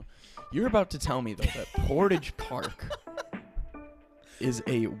You're about to tell me, though, that Portage Park is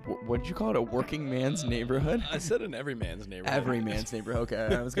what did you call it, a working man's neighborhood? I said an every man's neighborhood. Every man's neighborhood.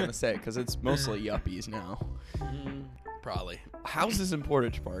 Okay, I was going to say, because it's mostly yuppies now. Probably. Houses in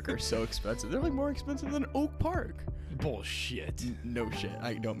Portage Park are so expensive. They're like more expensive than Oak Park. Bullshit. No shit.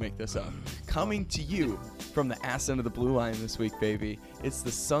 I don't make this up. Coming to you from the ass end of the blue line this week, baby. It's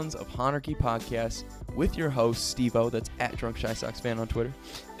the Sons of Honarchy podcast with your host, Steve-O. That's at Drunk Shy Sox Fan on Twitter.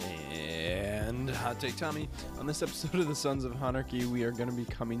 And Hot Take Tommy. On this episode of the Sons of Honarchy, we are going to be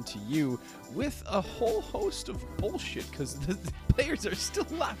coming to you with a whole host of bullshit because the players are still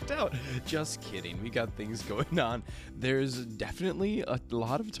left out. Just kidding. We got things going on. There's definitely a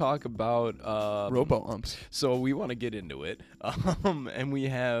lot of talk about robo-umps. So we want to get into it. And we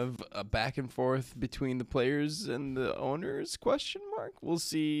have a back and forth between the players and the owners, question mark. We'll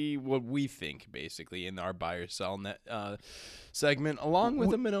see what we think, basically, in our buy or sell net segment, along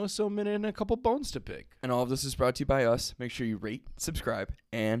with a Minoso minute and a couple bones to pick. And all of this is brought to you by us. Make sure you rate, subscribe,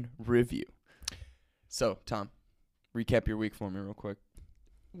 and review. So, Tom, recap your week for me real quick.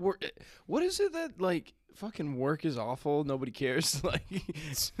 What is it that, like, fucking work is awful, nobody cares? Like,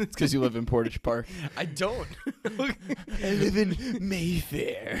 it's because you live in Portage Park. I don't. I live in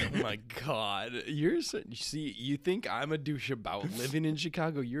Mayfair. Oh my God, you think I'm a douche about living in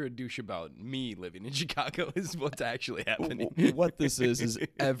Chicago? You're a douche about me living in Chicago is what's actually happening. What this is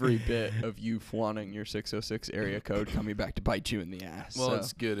every bit of you flaunting your 606 area code coming back to bite you in the ass. Well, so.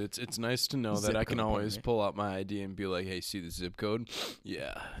 it's good. It's nice to know that I can always pull out my ID and be like, hey, see the zip code?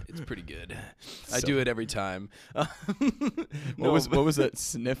 Yeah, it's pretty good. I do it every time. What was that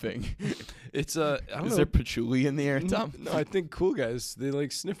sniffing? It's I don't know. Is there patchouli in the air, Tom? No, I think cool guys, they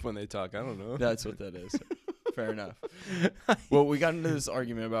like sniff when they talk. I don't know. That's what that is. Fair enough. Well, we got into this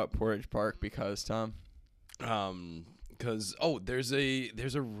argument about Portage Park because, Tom, because there's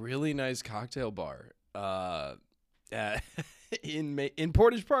a really nice cocktail bar in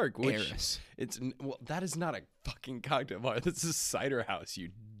Portage Park, which that is not a fucking cocktail bar. That's a cider house, you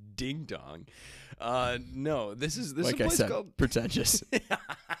ding dong. No, this is like a I place said, called pretentious.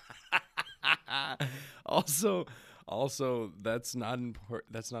 Also, that's not in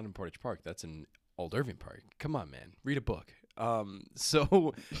Portage Park. That's in Old Irving Park. Come on, man, read a book.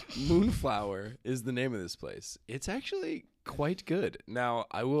 So Moonflower is the name of this place. It's actually quite good. Now,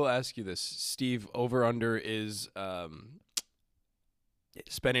 I will ask you this, Steve. Over under is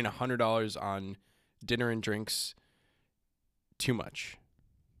spending $100 on dinner and drinks too much?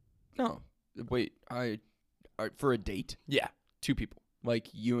 No, wait. I for a date? Yeah, 2 people, like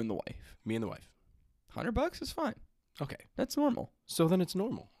you and the wife. Me and the wife. $100 is fine. Okay, that's normal. So then it's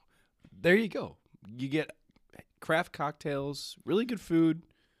normal. There you go. You get craft cocktails, really good food.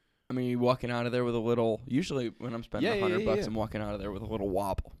 I mean, you're walking out of there with a little. Usually, when I'm spending $100, I'm walking out of there with a little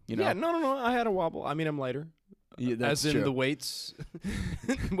wobble. You know? Yeah, no. I had a wobble. I mean, I'm lighter. Yeah, as in true. The weights.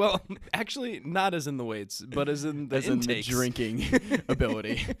 Well, actually, not as in the weights, but as in the in the drinking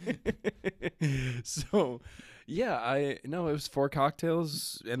ability. So, yeah, it was 4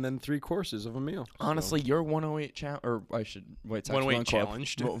 cocktails and then 3 courses of a meal. Honestly, you're 108 challenge, or I should wait. 108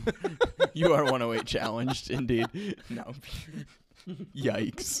 challenged. Well, you are 108 challenged, indeed. No.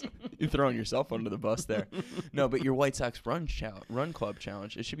 Yikes. You're throwing yourself under the bus there. No, but your White Sox run club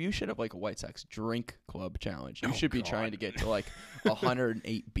challenge. You should have like a White Sox drink club challenge. You should be trying to get to like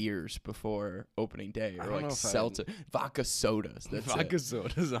 108 beers before opening day, or like seltzer vodka sodas. That's vodka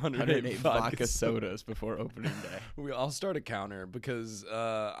sodas, 108 vodka sodas before opening day. I'll start a counter because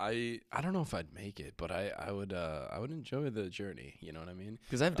I don't know if I'd make it, but I would enjoy the journey. You know what I mean?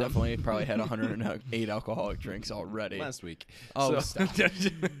 Because I've definitely probably had 108 alcoholic drinks already last week. Oh, stop.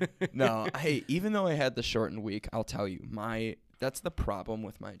 No, hey, even though I had the shortened week, I'll tell you, that's the problem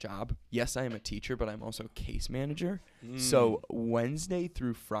with my job. Yes, I am a teacher, but I'm also case manager. So Wednesday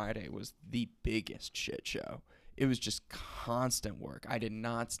through Friday was the biggest shit show. It was just constant work. I did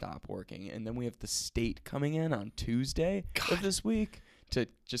not stop working. And then we have the state coming in on Tuesday of this week to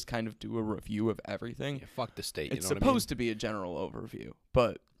just kind of do a review of everything. Yeah, fuck the state. It's supposed to be a general overview,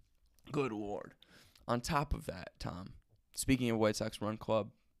 but good Lord. On top of that, Tom, speaking of White Sox Run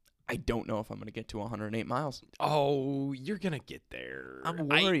Club, I don't know if I'm going to get to 108 miles. Oh, you're going to get there. I'm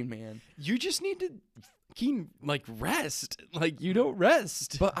worried, man. You just need to rest. Like, you don't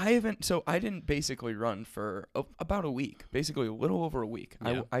rest. But I didn't basically run for about a week. Basically, a little over a week.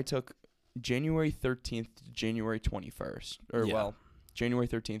 Yeah. I took January 13th to January 21st. January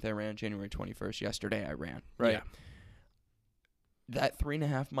 13th I ran. January 21st, yesterday I ran. Right? Yeah. That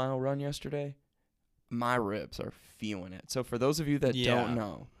 3.5 mile run yesterday, my ribs are feeling it. So for those of you that don't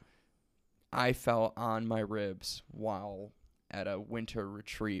know, I fell on my ribs while at a winter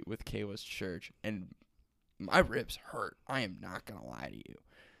retreat with Kayla's church, and my ribs hurt. I am not gonna lie to you.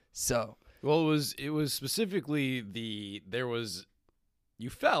 So, well, it was specifically you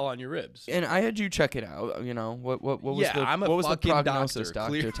fell on your ribs. and I had you check it out. You know what was yeah, the I'm a what was the fucking prognosis,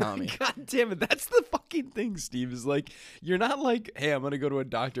 doctor, Dr. Tommy? God damn it, that's the fucking thing, Steve. Is like you're not like, hey, I'm gonna go to a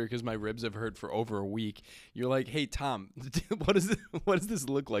doctor because my ribs have hurt for over a week. You're like, hey, Tom, what does this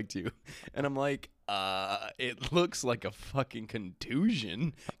look like to you? And I'm like, it looks like a fucking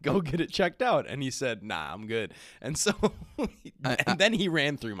contusion. Go get it checked out. And he said, nah, I'm good. And so, then he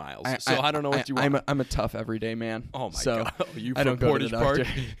ran 3 miles. I don't know what you want. I'm a tough everyday man. Oh my so God! You I from don't go to Portage the Park?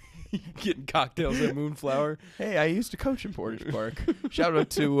 doctor. Getting cocktails at Moonflower. Hey, I used to coach in Portage Park. Shout out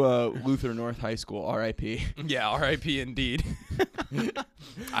to Luther North High School, R.I.P. Yeah, R.I.P. indeed.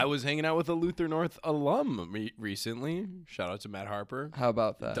 I was hanging out with a Luther North alum recently. Shout out to Matt Harper. How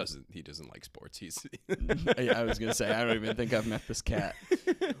about that? He doesn't like sports. He's Yeah, I was gonna say I don't even think I've met this cat.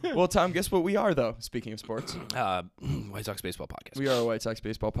 Well, Tom, guess what we are though? Speaking of sports, White Sox baseball podcast. we are a White Sox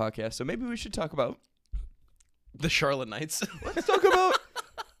baseball podcast. So maybe we should talk about. The Charlotte Knights. Let's talk about.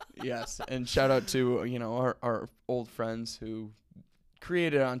 Yes, and shout out to our old friends who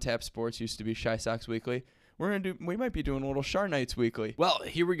created On Tap Sports. Used to be Shy Sox Weekly. We might be doing a little Char Nights Weekly. Well,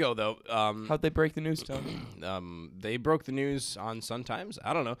 here we go though. How'd they break the news, Tom? They broke the news on Sun Times.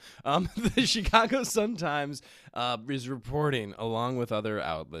 I don't know. The Chicago Sun Times is reporting, along with other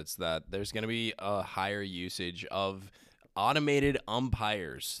outlets, that there's going to be a higher usage of automated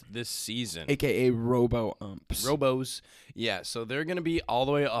umpires this season, aka robo umps. Robos. Yeah, so they're going to be all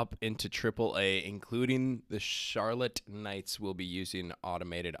the way up into AAA, including the Charlotte Knights will be using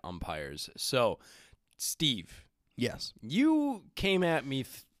automated umpires. So, Steve, Yes. you came at me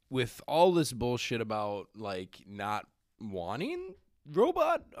with all this bullshit about like not wanting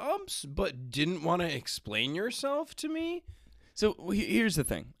robot umps, but didn't want to explain yourself to me. So here's the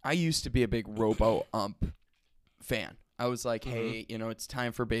thing. I used to be a big robo ump fan. I was like, hey, it's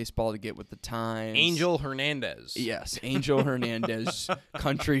time for baseball to get with the times. Angel Hernandez. Yes, Angel Hernandez,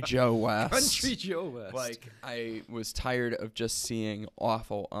 Country Joe West. Country Joe West. Like, I was tired of just seeing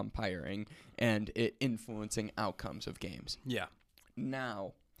awful umpiring and it influencing outcomes of games. Yeah.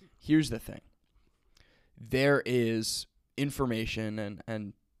 Now, here's the thing. There is information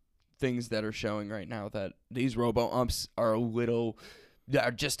and things that are showing right now that these robo umps are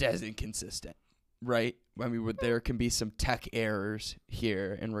just as inconsistent, right? I mean, there can be some tech errors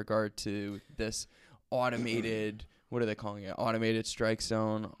here in regard to this automated, what are they calling it? Automated strike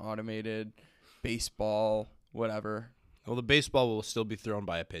zone, automated baseball, whatever. Well, the baseball will still be thrown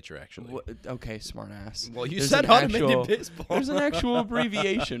by a pitcher, actually. Okay, smart ass. Well, you said automated baseball. There's an actual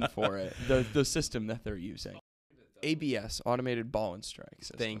abbreviation for it, the system that they're using. ABS, Automated Ball and Strike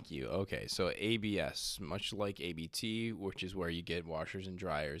System. Thank you. Okay, so ABS, much like ABT, which is where you get washers and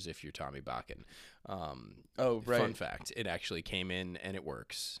dryers if you're Tommy Bakken. Oh, right. Fun fact, it actually came in and it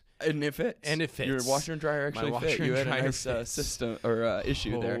works. And it fits. And it fits. Your washer and dryer actually fit. You had a nice system or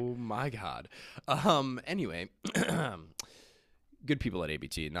issue there. Oh my God. Anyway, good people at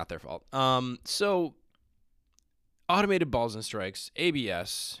ABT, not their fault. So automated balls and strikes,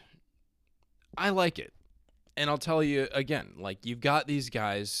 ABS. I like it. And I'll tell you again, like you've got these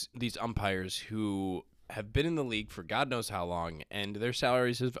guys, these umpires who have been in the league for God knows how long, and their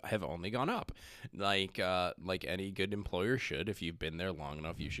salaries have only gone up. Like any good employer should. If you've been there long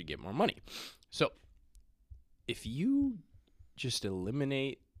enough, you should get more money. So if you just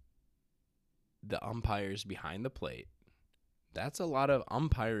eliminate the umpires behind the plate, that's a lot of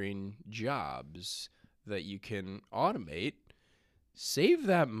umpiring jobs that you can automate. Save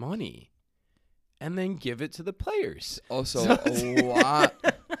that money. And then give it to the players. Also, a lot.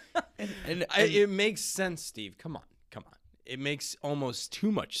 It makes sense, Steve. Come on. It makes almost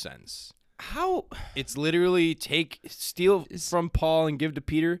too much sense. How? It's literally steal from Paul and give to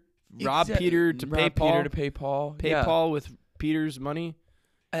Peter. Rob Peter to pay Paul. Peter to pay Paul. Pay Paul with Peter's money.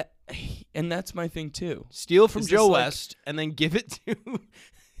 And that's my thing too. Steal from Joe West and then give it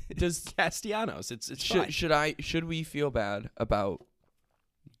to Castellanos. It's fine. Should we feel bad about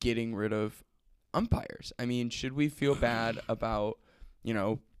getting rid of umpires? I mean, should we feel bad about,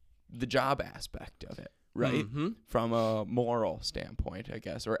 the job aspect of it, right? Mm-hmm. From a moral standpoint, I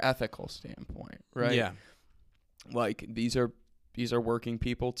guess, or ethical standpoint, right? Yeah. Like these are working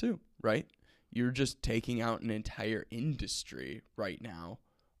people too, right? You're just taking out an entire industry right now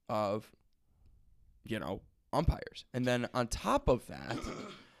of, umpires. And then on top of that,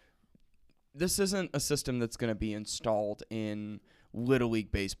 this isn't a system that's going to be installed in Little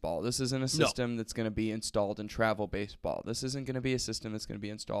League baseball. This isn't a system that's going to be installed in travel baseball. This isn't going to be a system that's going to be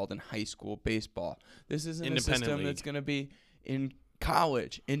installed in high school baseball. This isn't a system that's going to be in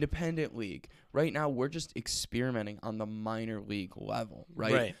college, independent league. Right now, we're just experimenting on the minor league level,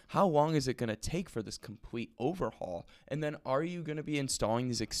 right? How long is it going to take for this complete overhaul? And then are you going to be installing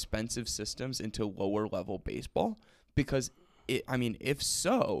these expensive systems into lower level baseball? Because, if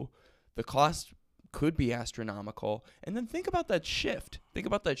so, the cost could be astronomical. And then think about that shift. Think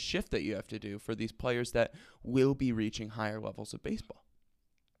about that shift that you have to do for these players that will be reaching higher levels of baseball.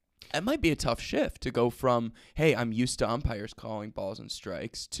 It might be a tough shift to go from, hey, I'm used to umpires calling balls and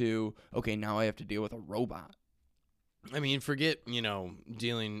strikes to, okay, now I have to deal with a robot. I mean, forget,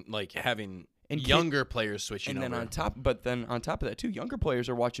 having younger players switching over. And then on top of that too, younger players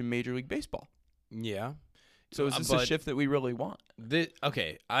are watching Major League Baseball. Yeah. So is this a shift that we really want?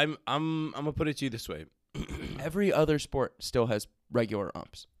 I'm gonna put it to you this way. Every other sport still has regular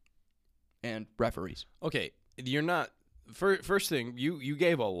umps and referees. Okay, you're not. First thing, you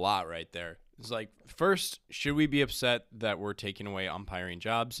gave a lot right there. It's like, first, should we be upset that we're taking away umpiring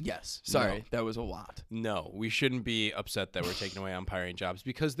jobs? Yes. Sorry, that was a lot. No, we shouldn't be upset that we're taking away umpiring jobs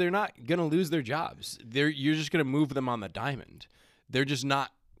because they're not going to lose their jobs. You're just going to move them on the diamond. They're just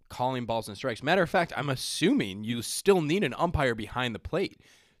not calling balls and strikes. Matter of fact, I'm assuming you still need an umpire behind the plate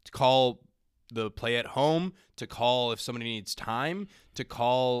to call the play at home, to call if somebody needs time, to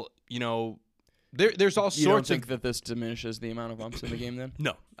call, There's all sorts of... You don't think that this diminishes the amount of umps in the game then?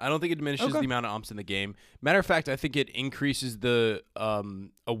 No, I don't think it diminishes the amount of umps in the game. Matter of fact, I think it increases the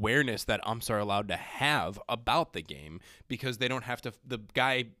awareness that umps are allowed to have about the game because they don't have to...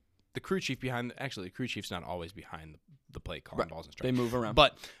 The crew chief behind... Actually, the crew chief's not always behind the plate calling balls and strikes. They move around.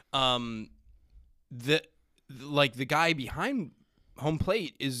 But the guy behind home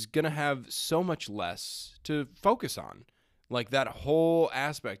plate is going to have so much less to focus on. Like, that whole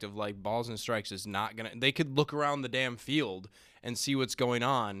aspect of, balls and strikes is not going to... They could look around the damn field and see what's going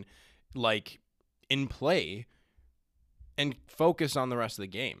on, in play, and focus on the rest of the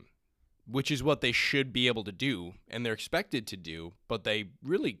game, which is what they should be able to do, and they're expected to do, but they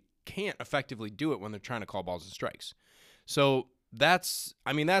really can't effectively do it when they're trying to call balls and strikes. So that's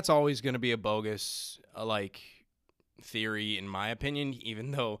always going to be a bogus, theory, in my opinion,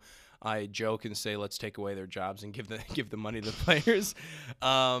 even though... I joke and say, let's take away their jobs and give the money to the players.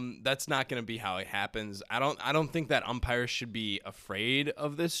 That's not going to be how it happens. I don't think that umpires should be afraid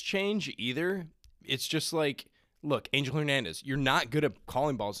of this change either. It's just look, Angel Hernandez, you're not good at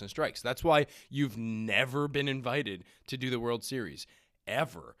calling balls and strikes. That's why you've never been invited to do the World Series,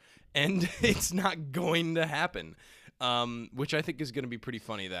 ever. And it's not going to happen. Which I think is going to be pretty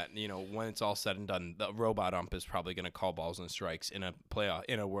funny that, when it's all said and done, the robot ump is probably going to call balls and strikes in a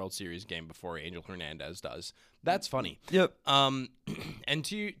World Series game before Angel Hernandez does. That's funny. Yep. And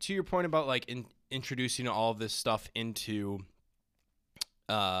to your point about introducing all of this stuff into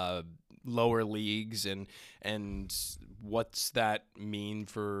lower leagues and what's that mean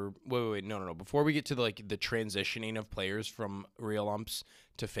for no. Before we get to the transitioning of players from real umps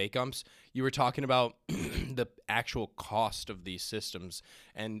to fake umps, you were talking about the actual cost of these systems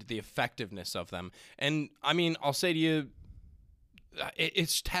and the effectiveness of them. And I'll say to you,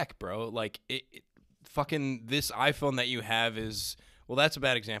 it's tech, bro. Fucking this iPhone that you have is... Well, that's a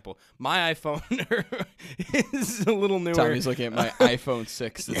bad example. My iPhone is a little newer. Tommy's looking at my iPhone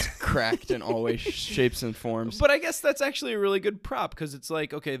 6 that's cracked in all ways, shapes, and forms. But I guess that's actually a really good prop because it's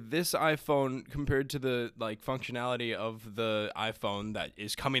okay, this iPhone compared to the functionality of the iPhone that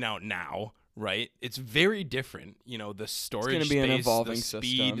is coming out now, right? It's very different. The storage it's going to be space, an evolving the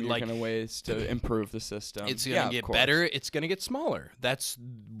speed, system. You're going to ways to improve the system. It's going to get better. It's going to get smaller. That's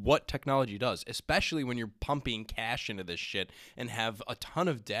what technology does, especially when you're pumping cash into this shit and have a ton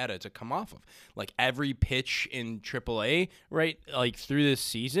of data to come off of. Every pitch in AAA, right? Through this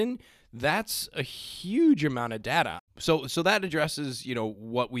season, that's a huge amount of data. So that addresses,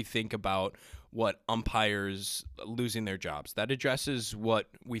 what we think about what umpires losing their jobs. That addresses what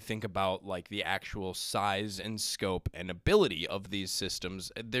we think about the actual size and scope and ability of these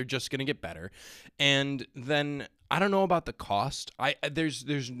systems. They're just going to get better. And then I don't know about the cost. I'd have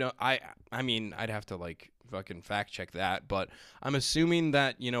to fucking fact check that, but I'm assuming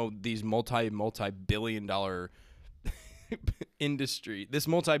that, these multi-billion dollar industry, this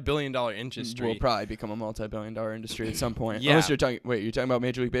multi-billion-dollar industry will probably become a multi-billion-dollar industry at some point. Yeah. Unless you're talking about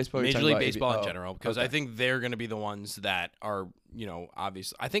Major League Baseball? Major League Baseball in general, because I think they're going to be the ones that are,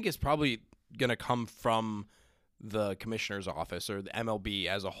 obviously. I think it's probably going to come from the commissioner's office or the MLB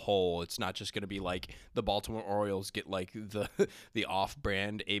as a whole. It's not just going to be the Baltimore Orioles get the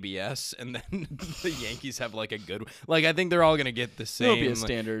off-brand ABS, and then the Yankees have a good. I think they're all going to get the same. It'll be a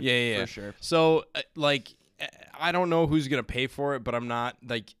standard, for sure. So I don't know who's going to pay for it, but I'm not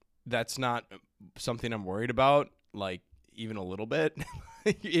that's not something I'm worried about. even a little bit.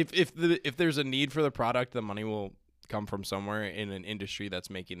 if there's a need for the product, the money will come from somewhere in an industry that's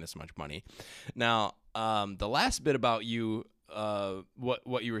making this much money. Now, the last bit about you,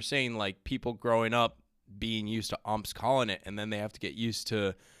 what you were saying, like people growing up being used to umps calling it, and then they have to get used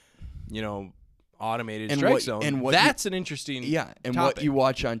to, automated strike zone. And that's an interesting and topic. What you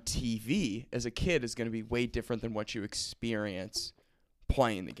watch on TV as a kid is going to be way different than what you experience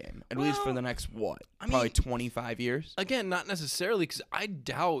playing the game, at least for the next probably 25 years. Again, not necessarily, because I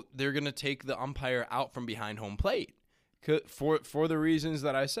doubt they're going to take the umpire out from behind home plate. For the reasons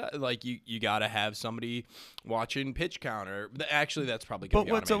that I said, like you got to have somebody watching pitch counter. Actually, that's probably going to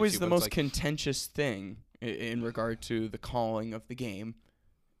be But what's always too, the most contentious thing in regard to the calling of the game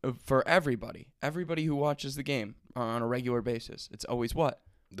for everybody who watches the game on a regular basis? It's always what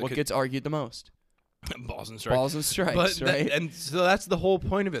gets argued the most? Balls and strikes. Balls and strikes, right? And so that's the whole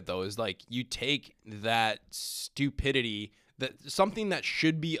point of it, though, is like you take that stupidity, that something that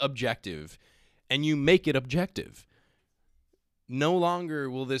should be objective, and you make it objective. No longer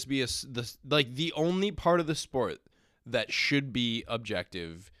will this be the only part of the sport that should be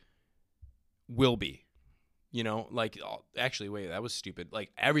objective will be. Actually, wait, that was stupid.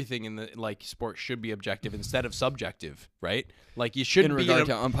 Like everything in the sport should be objective instead of subjective, right? Like you shouldn't be in regard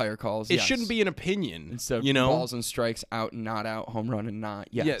to umpire calls. It shouldn't be an opinion instead of balls and strikes, out and not out, home run and not.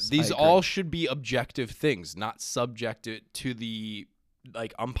 Yes, yeah, these all should be objective things, not subjected to the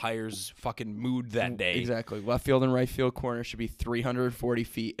umpire's fucking mood that day. Exactly. Left field and right field corner should be 340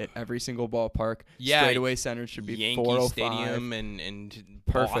 feet at every single ballpark. Yeah. Straightaway center should be Yankee 405. Stadium and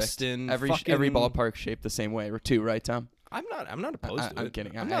Perfect. Boston. Every ballpark shaped the same way, too, right, Tom? I'm not opposed to it. I'm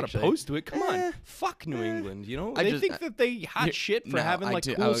kidding. I'm not opposed to it. Come on. Fuck New England, They think that they hot shit for having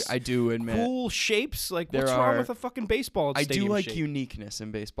I do admit cool shapes. Like what's wrong with a fucking baseball I stadium do like shape? uniqueness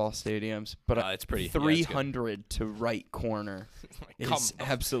in baseball stadiums, but it's pretty 300 to right corner is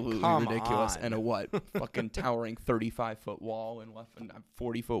absolutely ridiculous. On. And a fucking towering 35-foot wall in left and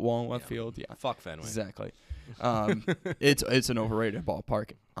 40-foot wall in left field. Yeah. Fuck Fenway. Exactly. It's an overrated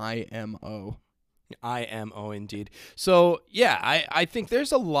ballpark. IMO indeed. So yeah, I think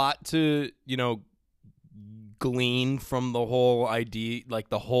there's a lot to glean from the whole idea, like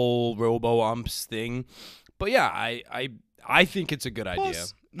the whole robo umps thing. But yeah, I think it's a good idea.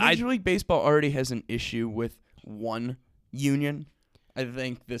 Plus, Major League Baseball already has an issue with one union. I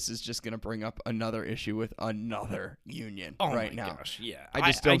think this is just going to bring up another issue with another union right now. Gosh, yeah.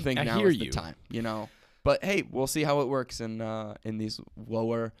 I just don't think now is the time, But hey, we'll see how it works in these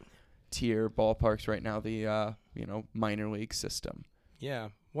lower tier ballparks right now, the minor league system. Yeah.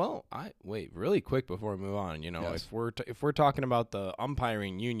 Well, really quick before we move on, yes. if we're talking about the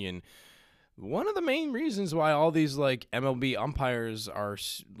umpiring union, one of the main reasons why all these MLB umpires are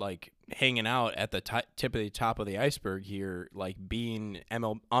hanging out at the top of the iceberg here, being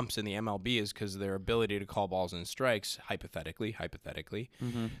umps in the MLB, is because their ability to call balls and strikes, hypothetically.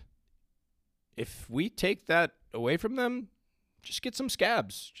 Mm-hmm. If we take that away from them, just get some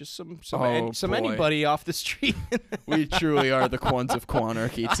scabs, just some anybody off the street. We truly are the Quans of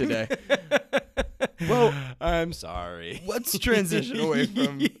Quanarchy today. Well, I'm sorry. Let's transition away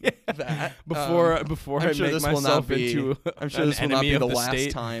from that before I'm sure I make this myself will not be, into I'm sure this will not be the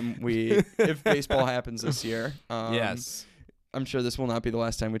last time if baseball happens this year. Yes, I'm sure this will not be the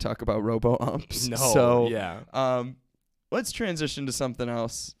last time we talk about robo umps. No, so yeah. Let's transition to something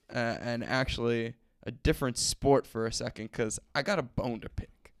else, and actually a different sport for a second, because I got a bone to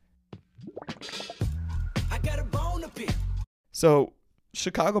pick. So,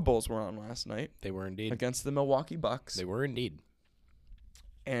 Chicago Bulls were on last night. They were indeed. Against the Milwaukee Bucks. They were indeed.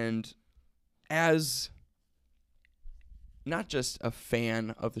 And as not just a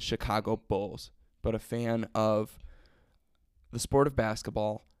fan of the Chicago Bulls, but a fan of the sport of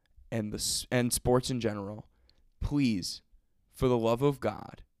basketball and sports in general, please, for the love of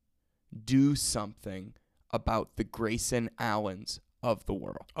God, do something about the Grayson Allens of the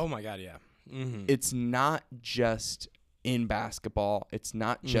world. Oh my God, yeah. Mm-hmm. It's not just in basketball. It's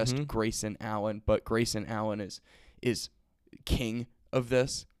not just Grayson Allen, but Grayson Allen is king of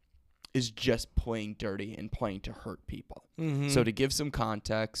this, is just playing dirty and playing to hurt people. Mm-hmm. So to give some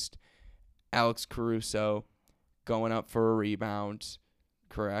context, Alex Caruso going up for a rebound,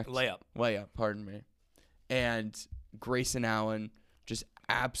 correct? Layup, pardon me. And Grayson Allen just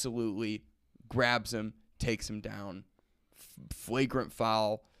absolutely grabs him, takes him down. Flagrant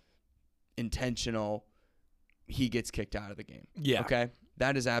foul, intentional. He gets kicked out of the game. Yeah. Okay?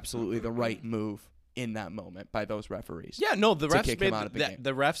 That is absolutely the right move in that moment by those referees. Yeah, no, the to refs kick him out of the game.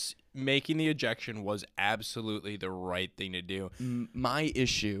 the refs making the ejection was absolutely the right thing to do. My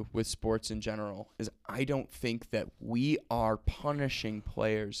issue with sports in general is I don't think that we are punishing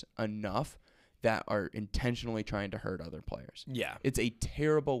players enough that are intentionally trying to hurt other players. Yeah. It's a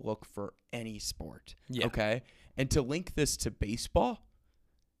terrible look for any sport. Yeah. Okay? And to link this to baseball,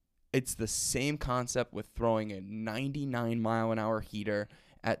 it's the same concept with throwing a 99-mile-an-hour heater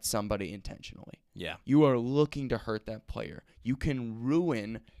at somebody intentionally. Yeah. You are looking to hurt that player. You can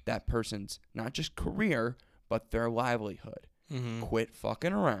ruin that person's not just career, but their livelihood. Mm-hmm. Quit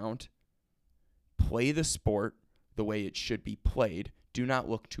fucking around. Play the sport the way it should be played. Do not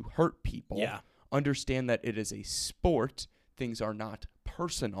look to hurt people. Yeah. Understand that it is a sport. Things are not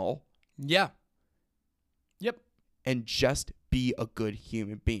personal. Yeah. Yep. And just be a good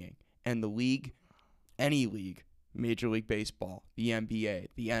human being. And the league, any league, Major League Baseball, the NBA,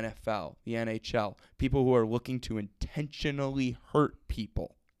 the NFL, the NHL, people who are looking to intentionally hurt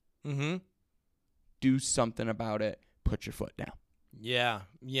people, Mm-hmm. do something about it. Put your foot down. Yeah.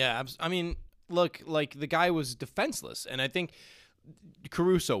 Yeah. I mean, look, like the guy was defenseless, and I think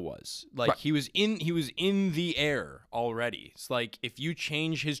Caruso was like Right. he was in the air already. It's like if you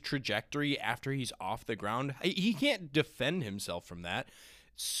change his trajectory after he's off the ground, he can't defend himself from that.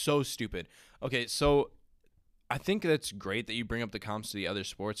 So stupid. Okay, so I think that's great that you bring up the comps to the other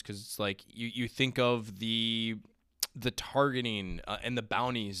sports, because it's like you think of the targeting and the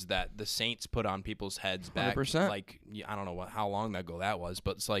bounties that the Saints put on people's heads back 100%. like I don't know how long ago that was,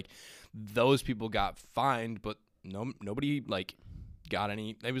 but it's like those people got fined, but nobody like got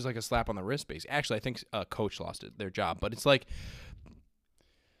any. It was like a slap on the wrist base. Actually, I think a coach lost their job, but it's like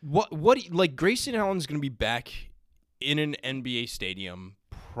what like Grayson Allen's going to be back in an NBA stadium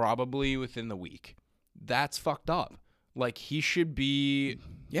probably within the week. That's fucked up. Like he should be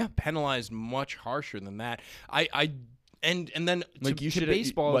penalized much harsher than that. And then Like to, you to should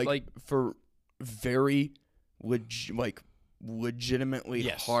baseball like for very legitimately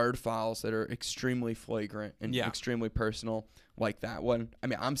Yes. hard fouls that are extremely flagrant and Yeah. extremely personal, like that one. I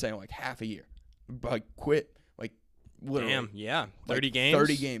mean, I'm saying like half a year. Like quit, like literally. damn, yeah, Like, 30 games.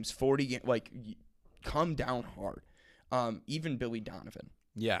 30 games, 40 games. Like come down hard. Even Billy Donovan,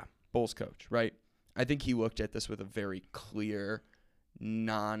 Yeah. Bulls coach, right? I think he looked at this with a very clear,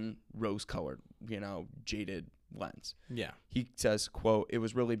 non-rose-colored, jaded lens. Yeah. He says, quote, "It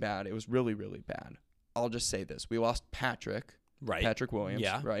was really bad. It was really, really bad. I'll just say this. We lost Patrick Williams,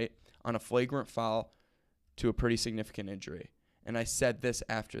 Yeah. right, on a flagrant foul to a pretty significant injury. And I said this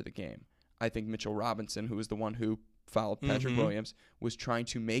after the game. I think Mitchell Robinson, who was the one who fouled Patrick Mhm. Williams, was trying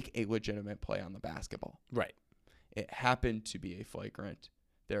to make a legitimate play on the basketball. Right. It happened to be a flagrant.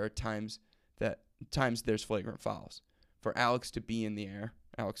 There are times there's flagrant fouls. For Alex to be in the air,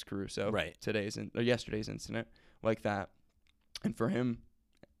 Alex Caruso, Right. yesterday's incident like that, and for him,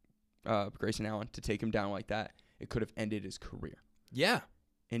 Grayson Allen, to take him down like that, it could have ended his career. Yeah.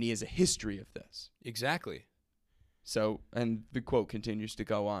 And he has a history of this. Exactly. So, and the quote continues to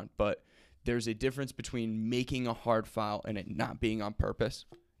go on, but there's a difference between making a hard foul and it not being on purpose,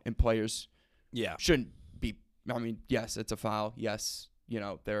 and players Yeah. shouldn't be. I mean, yes, it's a foul. Yes,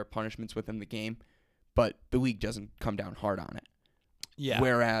 there are punishments within the game, but the league doesn't come down hard on it. Yeah.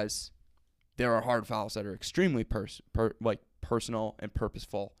 Whereas there are hard fouls that are extremely personal and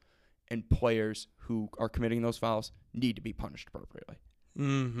purposeful, and players who are committing those fouls need to be punished appropriately.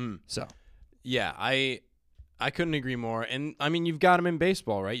 Mm-hmm. So, Yeah, I couldn't agree more. And I mean, you've got them in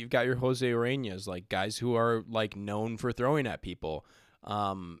baseball, right? You've got your Jose Ureñas, like guys who are like known for throwing at people.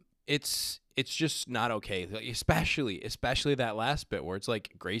 It's just not okay, like, especially that last bit where it's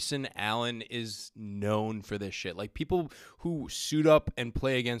like Grayson Allen is known for this shit. Like people who suit up and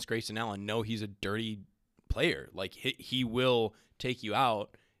play against Grayson Allen know he's a dirty player. Like he will take you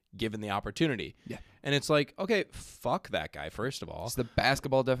out given the opportunity. Yeah. And it's like, okay, fuck that guy, first of all. it's the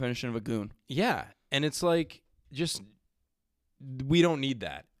basketball definition of a goon. Yeah, and it's like just we don't need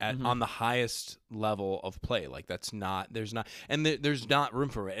that Mhm. on the highest level of play. Like there's not room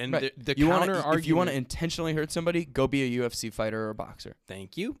for it. And Right. the If you counter argument. want to intentionally hurt somebody, go be a UFC fighter or a boxer.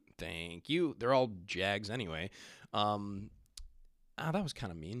 Thank you. They're all jags anyway. That was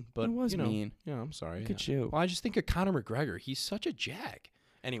kind of mean, but It was mean. Yeah, I'm sorry. Look at you. Well, I just think of Conor McGregor. He's such a jag.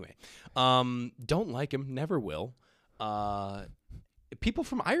 Anyway, don't like him. Never will. People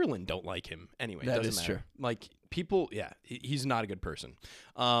from Ireland don't like him. Anyway, That doesn't is matter. true. Like people, yeah, he's not a good person.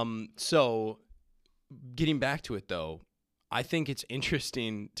 So getting back to it though, I think it's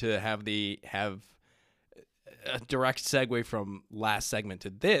interesting to have a direct segue from last segment to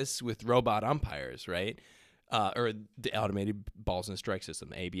this with robot umpires, right? Or the automated balls and strike system,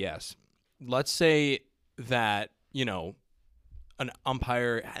 the ABS. let's say that, you know, an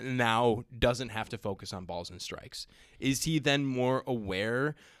umpire now doesn't have to focus on balls and strikes. Is he then more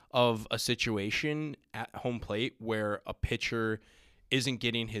aware of a situation at home plate where a pitcher isn't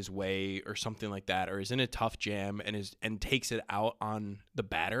getting his way or something like that, or is in a tough jam and takes it out on the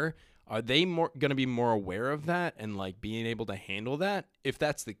batter? Are they going to be more aware of that and like being able to handle that? If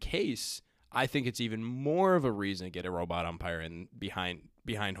that's the case, I think it's even more of a reason to get a robot umpire in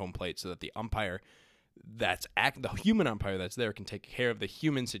behind home plate, so that the umpire the human umpire that's there can take care of the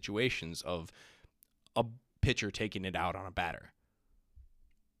human situations of a pitcher taking it out on a batter.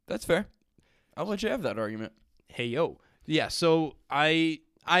 That's fair. I'll let you have that argument. Hey, yo. Yeah, so I'm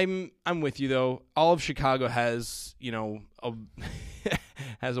with you, though. All of Chicago has, you know,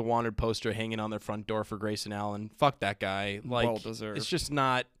 has a wanted poster hanging on their front door for Grayson Allen. Fuck that guy. Like, well deserved. It's just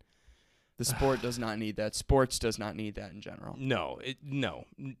not. The sport does not need that. Sports does not need that in general. No,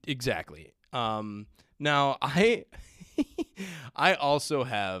 exactly. Now I also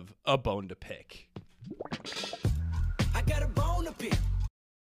have a bone to pick. I got a bone to pick.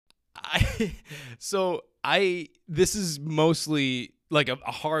 This is mostly like a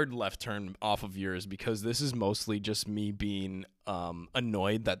hard left turn off of yours, because this is mostly just me being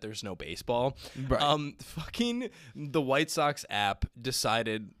annoyed that there's no baseball. Right. Fucking the White Sox app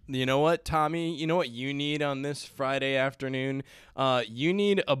decided, you know what, Tommy? You know what you need on this Friday afternoon? You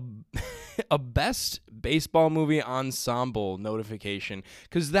need a best baseball movie ensemble notification,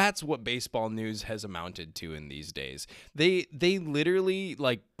 because that's what baseball news has amounted to in these days. They literally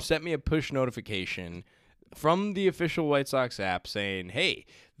like sent me a push notification from the official White Sox app saying, hey,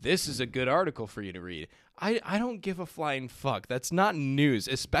 this is a good article for you to read. I don't give a flying fuck. That's not news,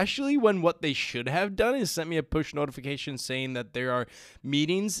 especially when what they should have done is sent me a push notification saying that there are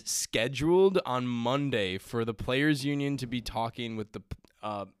meetings scheduled on Monday for the Players Union to be talking with the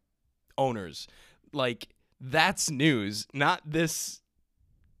owners. Like, that's news, not this.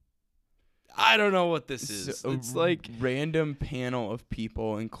 I don't know what this is. It's like random panel of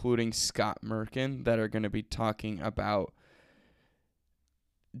people, including Scott Merkin, that are going to be talking about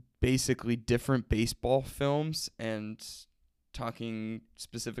basically different baseball films, and talking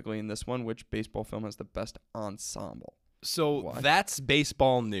specifically in this one, which baseball film has the best ensemble. So What? That's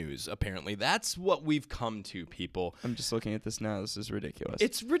baseball news, apparently. That's what we've come to, people. I'm just looking at this now. This is ridiculous.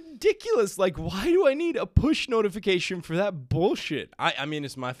 It's ridiculous. Like, why do I need a push notification for that bullshit? I mean,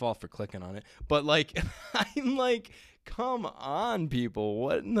 it's my fault for clicking on it. But, like, I'm like, come on, people.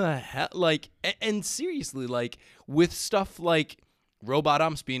 What in the hell? Like, and seriously, like, with stuff like robot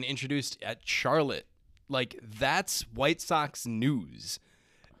umps being introduced at Charlotte, like, that's White Sox news.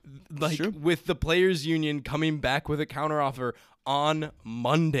 Like, with the Players Union coming back with a counteroffer on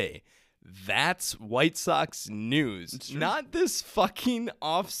Monday, that's White Sox news, not this fucking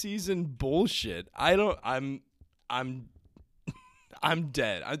off-season bullshit. I'm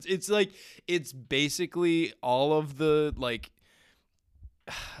dead. It's like, it's basically all of the, like,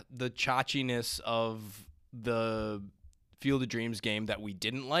 the chanchiness of the Field of Dreams game that we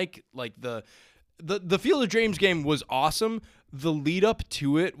didn't like. Like, the Field of Dreams game was awesome. The lead up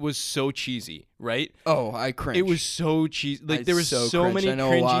to it was so cheesy, right? Oh, I cringed. It was so cheesy. Like, there was so cringed. many I know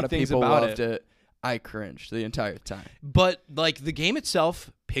cringy a lot of things people about loved it. I cringed the entire time. But, like, the game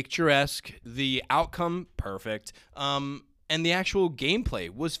itself, picturesque. The outcome, perfect. And the actual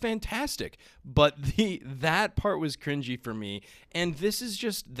gameplay was fantastic. But that part was cringy for me. And this is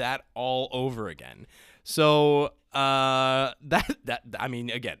just that all over again. So I mean,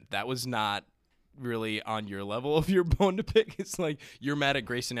 again, that was not really on your level of your bone to pick. It's like, you're mad at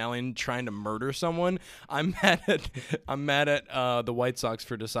Grayson Allen trying to murder someone. I'm mad at the White Sox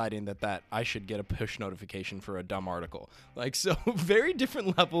for deciding that I should get a push notification for a dumb article. Like, so very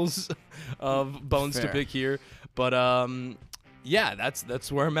different levels of bones to pick here. But yeah,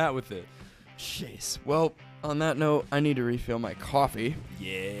 that's where I'm at with it. Jeez. Well, on that note, I need to refill my coffee.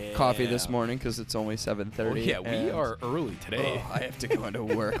 Yeah. Coffee this morning because it's only 7:30. Oh, yeah, we are early today. I have to go into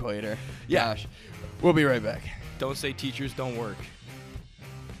work later. Yeah. Gosh. We'll be right back. Don't say teachers don't work.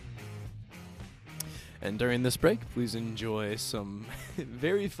 And during this break, please enjoy some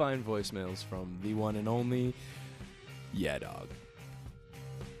very fine voicemails from the one and only Yeah Dog.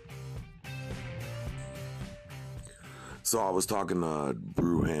 So I was talking to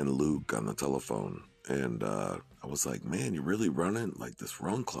Brewhand Luke on the telephone, and I was like, man, you're really running like this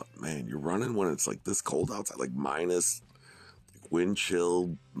run club, man. You're running when it's like this cold outside, like minus wind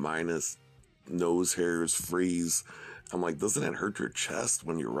chill, minus nose hairs, freeze. I'm like, doesn't that hurt your chest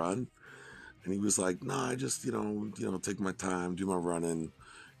when you run? And he was like, nah, I just, take my time, do my running.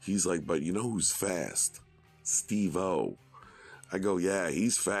 He's like, but you know who's fast? Steve-O. I go, yeah,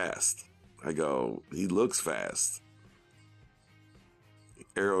 he's fast. I go, he looks fast.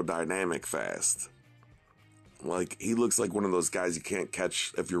 Aerodynamic fast. Like, he looks like one of those guys you can't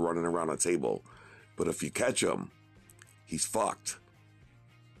catch if you're running around a table. But if you catch him, he's fucked.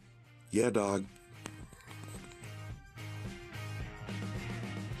 Yeah, dog.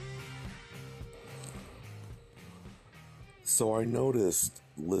 So I noticed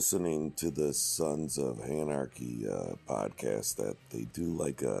listening to the Sons of Anarchy podcast that they do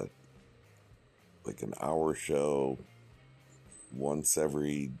like an hour show once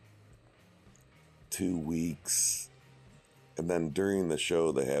every 2 weeks, and then during the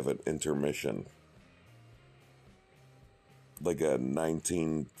show they have an intermission, like a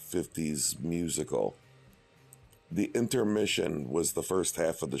 1950s musical. The intermission was the first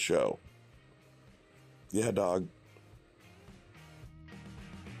half of the show. Yeah, dog.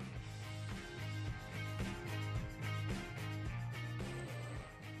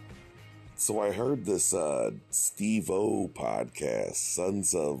 So I heard this Steve-O podcast,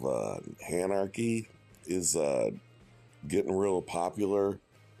 Sons of Anarchy, is getting real popular.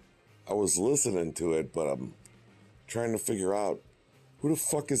 I was listening to it, but I'm trying to figure out who the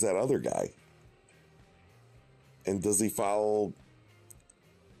fuck is that other guy? And does he follow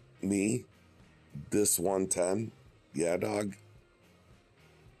me? This 110? Yeah, dog.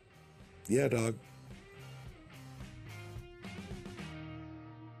 Yeah, dog.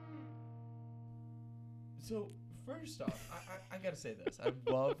 So first off, I gotta say this. I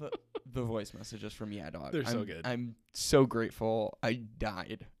love the voice messages from Yeah Dog. They're so good. I'm so grateful. I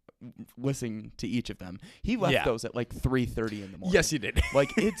died listening to each of them. He left those at like 3:30 in the morning. Yes, he did.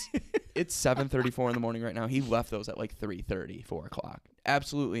 Like it's 7:34 in the morning right now. He left those at like 3:30, 4 o'clock.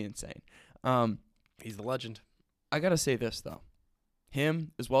 Absolutely insane. He's the legend. I gotta say this though.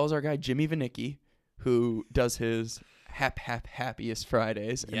 Him as well as our guy Jimmy Vanicki, who does his happiest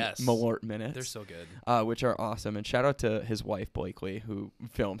Fridays and Malort Minutes. They're so good. Which are awesome. And shout out to his wife, Blakely, who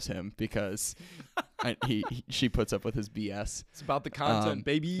films him because she puts up with his BS. It's about the content,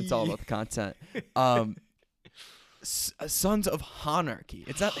 baby. It's all about the content. Sons of Hanarchy.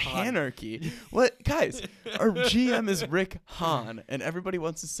 It's not Hanarchy. What, guys? Our GM is Rick Hahn, and everybody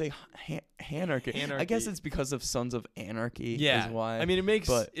wants to say Hanarchy. I guess it's because of Sons of Anarchy. Yeah, is why. I mean,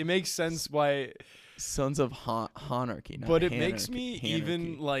 it makes sense why. Sons of Hanarchy, not but it Hanarchy. makes me Hanarchy.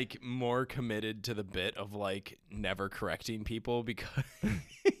 even like more committed to the bit of like never correcting people because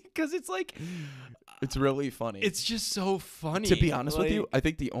it's like it's really funny. It's just so funny. To be honest with you, I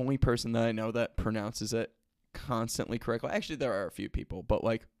think the only person that I know that pronounces it constantly correctly. Actually, there are a few people, but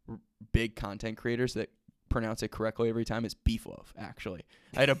like big content creators that pronounce it correctly every time is Beefloaf. Actually,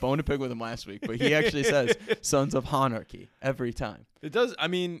 I had a bone to pick with him last week, but he actually says Sons of Hanarchy every time. It does. I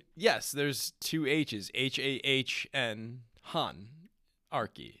mean, yes, there's two H's, H-A-H-N, Han,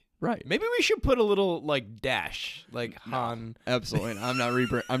 Archy. Right. Maybe we should put a little like dash, like Han. Absolutely. I'm not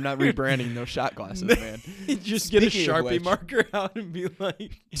rebranding those shot glasses, man. Just get a Speaking of Sharpie which, marker out and be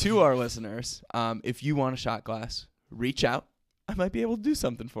like, to our listeners, if you want a shot glass, reach out. I might be able to do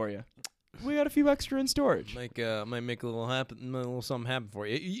something for you. We got a few extra in storage. might make a little something happen for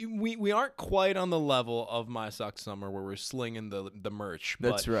you. We aren't quite on the level of My Sucks Summer where we're slinging the merch.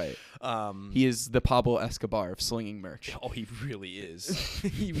 That's but, right. He is the Pablo Escobar of slinging merch. Oh, he really is.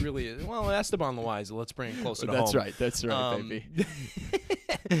 He really is. Well, Esteban Loaiza, let's bring it closer to That's home. right. That's right, baby.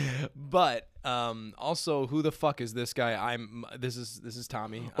 But also, who the fuck is this guy? This is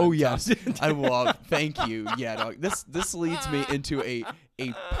Tommy. Oh I'm yes, Tom. I love. Thank you. Yeah, dog. This leads me into a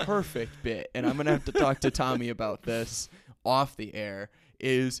perfect bit, and I'm gonna have to talk to Tommy about this off the air.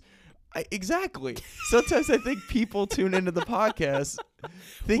 Exactly. Sometimes I think people tune into the podcast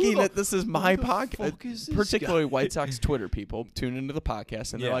thinking that this is my podcast. Particularly White Sox Twitter people tune into the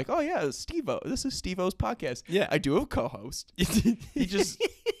podcast and they're like, "Oh yeah, Steve-O. This is Steve-O's podcast." Yeah, I do have a co-host. He just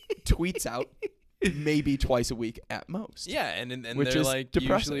tweets out maybe twice a week at most. Yeah, and which they're is like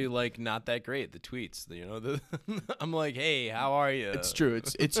depressing. usually like not that great. The tweets, you know. I'm like, hey, how are you? It's true.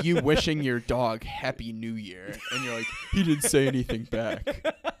 It's you wishing your dog Happy New Year, and you're like, he didn't say anything back.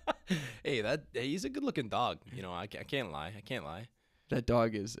 Hey, he's a good-looking dog. You know, I can't lie. That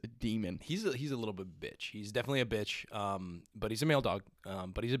dog is a demon. He's a little bit bitch. He's definitely a bitch. But he's a male dog.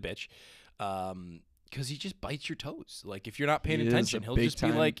 But he's a bitch. Because he just bites your toes. Like if you're not paying attention, he'll just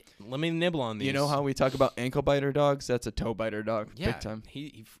be like, "Let me nibble on these." You know how we talk about ankle biter dogs? That's a toe biter dog. Yeah, big time.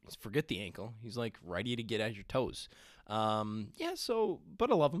 He forget the ankle. He's like ready to get at your toes. Yeah. So, but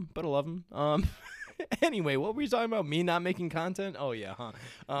I love him. Anyway, what were you talking about? Me not making content? Oh, yeah,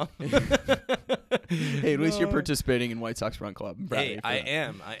 huh? Hey, at least you're No. participating in White Sox Run Club. I'm proud of Hey, you for I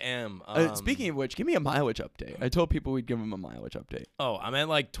that. am. Speaking of which, give me a mileage update. I told people we'd give them a mileage update. Oh, I'm at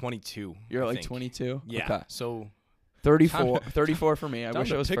like 22. You're I like think. 22? Yeah. Okay. So 34 for me. I time wish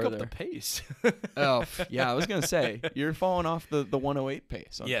to I was pick further. up the pace. Oh, yeah, I was going to say, you're falling off the 108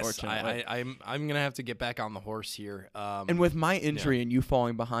 pace, Yes, unfortunately. I'm gonna have to get back on the horse here. And with my injury and you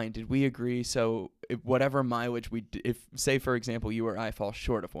falling behind, did we agree? So if whatever mileage if say for example you or I fall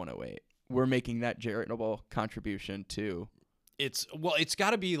short of 108, we're making that charitable contribution to. it's got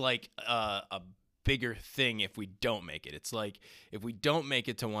to be like a bigger thing if we don't make it. It's like if we don't make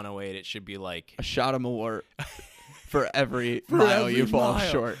it to 108, it should be like A shot of malort for every mile you fall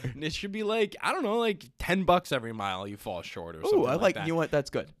short. It should be like, I don't know, like $10 every mile you fall short or something. Oh, I like that. you know what? That's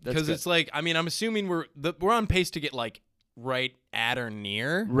good. Because it's like, I mean, I'm assuming we're on pace to get like right at or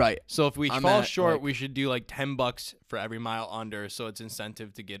near. right. So if we I'm fall at, short, like- we should do like $10 for every mile under, so it's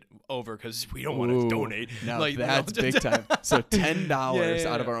incentive to get over because we don't want Ooh, to donate. Now like, that's no, big time. So $10 Yeah.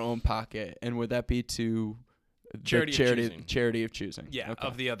 out of our own pocket, and would that be to the Charity of choosing. charity of choosing? Yeah, Okay.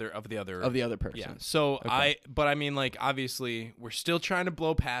 of the other of the other person. Yeah. So Okay. but I mean, like, obviously, we're still trying to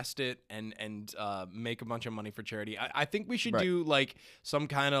blow past it and make a bunch of money for charity. I think we should Right. do like some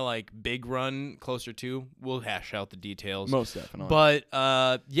kind of like big run closer to. We'll hash out the details. Most definitely. But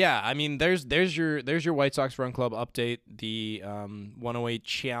yeah, I mean, there's your White Sox Run Club update, the 108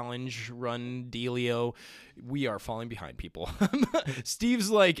 challenge run dealio. We are falling behind, people. Steve's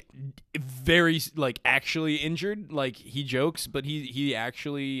like very like actually injured. Like he jokes, but he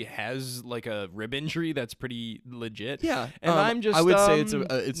actually has like a rib injury that's pretty legit. yeah, and I'm just I would say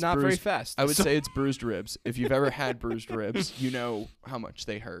it's not bruised, very fast. I would So- say it's bruised ribs. If you've ever had bruised ribs, you know how much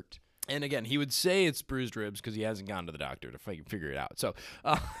they hurt. And again, he would say it's bruised ribs because he hasn't gone to the doctor to figure it out. So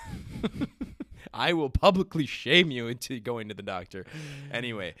I will publicly shame you into going to the doctor.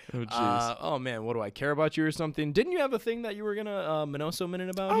 Anyway. Oh, jeez. Oh, man, what do I care about you or something? Didn't you have a thing that you were going to Minoso Minute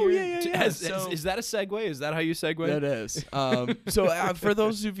about Oh, here? yeah. So- Is that a segue? Is that how you segue? That is. So for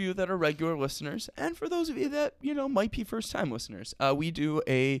those of you that are regular listeners, and for those of you that might be first-time listeners, we do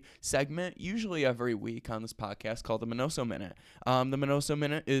a segment usually every week on this podcast called the Minoso Minute. The Minoso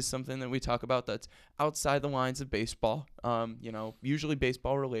Minute is something that we talk about that's outside the lines of baseball. Usually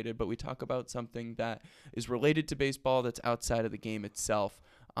baseball related, but we talk about something that is related to baseball that's outside of the game itself,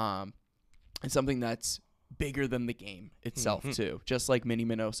 and something that's bigger than the game itself too, just like Minnie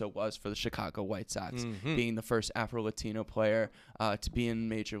Minoso was for the Chicago White Sox, being the first Afro-Latino player to be in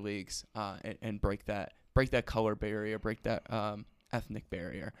major leagues and break that color barrier, break that ethnic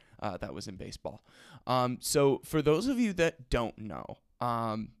barrier that was in baseball. So for those of you that don't know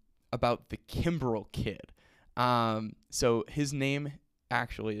about the Kimbrel kid, so his name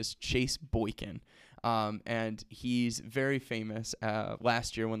actually is Chase Boykin. And he's very famous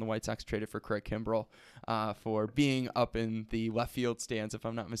last year when the White Sox traded for Craig Kimbrel for being up in the left field stands, if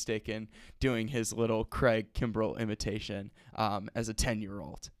I'm not mistaken, doing his little Craig Kimbrel imitation as a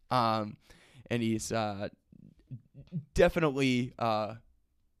 10-year-old. And he's definitely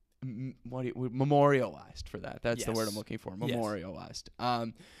memorialized for that. That's the word I'm looking for, memorialized.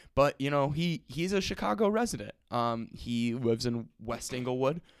 But, he's a Chicago resident. He lives in West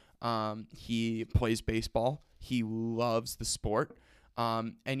Englewood. He plays baseball. He loves the sport.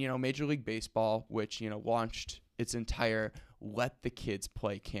 And, Major League Baseball, which, launched its entire Let the Kids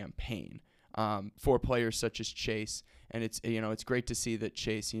Play campaign for players such as Chase. And it's great to see that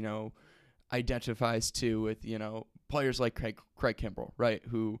Chase, identifies too with, players like Craig Kimbrel, right,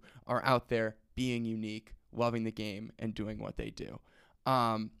 who are out there being unique, loving the game, and doing what they do.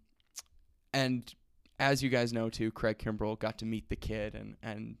 And as you guys know, too, Craig Kimbrel got to meet the kid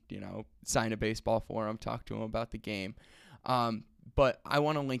and sign a baseball for him, talk to him about the game. But I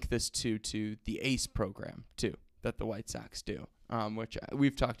want to link this to the ACE program, too, that the White Sox do, which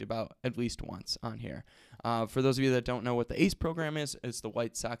we've talked about at least once on here. For those of you that don't know what the ACE program is, it's the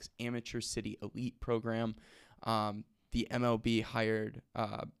White Sox Amateur City Elite Program. The MLB hired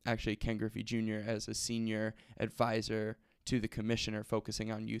actually Ken Griffey Jr. as a senior advisor to the commissioner,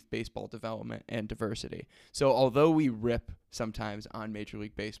 focusing on youth baseball development and diversity. So although we rip sometimes on Major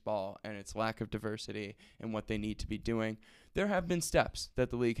League Baseball and its lack of diversity and what they need to be doing, there have been steps that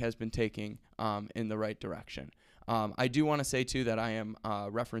the league has been taking in the right direction. I do want to say, too, that I am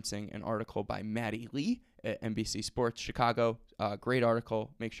referencing an article by Maddie Lee at NBC Sports Chicago. Great article.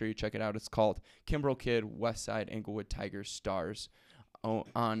 Make sure you check it out. It's called Kimbrel Kid, Westside Englewood Tigers Stars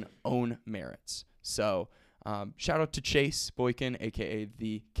on Own Merits. So shout out to Chase Boykin, a.k.a.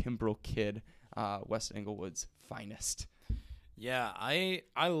 the Kimbrel Kid, West Englewood's finest. Yeah, I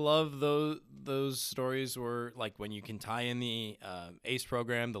love those stories where like when you can tie in the ACE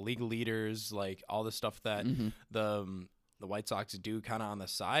program, the league leaders, like all the stuff that the White Sox do kind of on the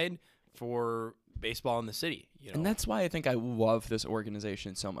side for baseball in the city. You know, And that's why I think I love this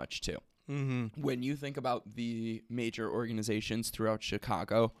organization so much too. When you think about the major organizations throughout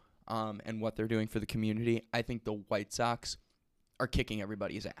Chicago and what they're doing for the community, I think the White Sox are kicking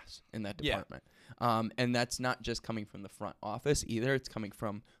everybody's ass in that department. And that's not just coming from the front office either. It's coming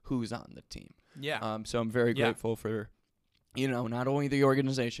from who's on the team. Yeah. So I'm very grateful for, you know, not only the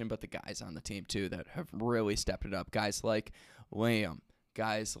organization, but the guys on the team too that have really stepped it up. Guys like Liam,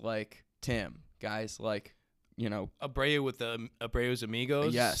 guys like Tim, guys like, you know, Abreu with the Abreu's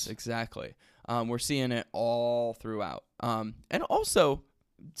Amigos. Yes, exactly. We're seeing it all throughout. And also,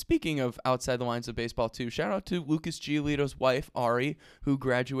 speaking of outside the lines of baseball too, shout out to Lucas Giolito's wife, Ari, who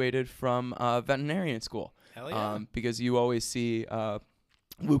graduated from veterinarian school. Hell yeah. Because you always see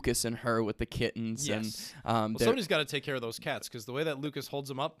Lucas and her with the kittens. Yes. And Well, somebody's got to take care of those cats because the way that Lucas holds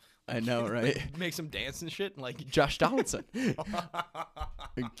them up, I know, right? makes them dance and shit. Like Josh Donaldson.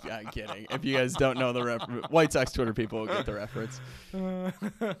 I'm kidding. If you guys don't know the White Sox Twitter people will get the reference.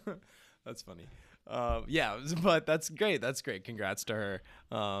 That's funny. Yeah, but that's great. That's great. Congrats to her.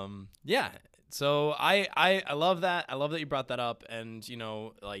 Yeah. So I love that. I love that you brought that up. And you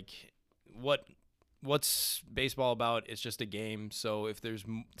know, like what's baseball about? It's just a game. So if there's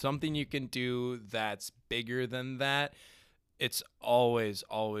something you can do that's bigger than that, it's always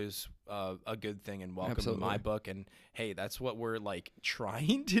a good thing and welcome Absolutely. in my book. And hey, that's what we're like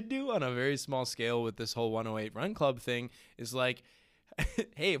trying to do on a very small scale with this whole 108 Run Club thing. Is like,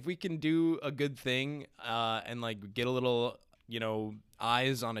 hey, if we can do a good thing and like get a little, you know,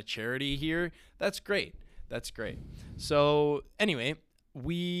 eyes on a charity here, that's great. That's great. So anyway,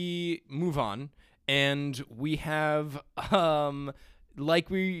 we move on, and we have like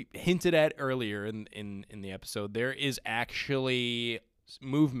we hinted at earlier in the episode, there is actually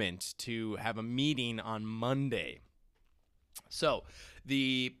movement to have a meeting on Monday. So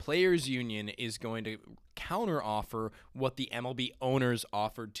the players union is going to counteroffer what the MLB owners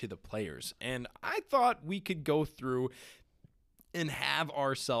offered to the players. And I thought we could go through and have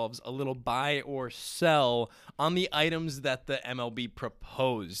ourselves a little buy or sell on the items that the MLB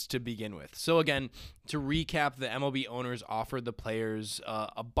proposed to begin with. So again, to recap, the MLB owners offered the players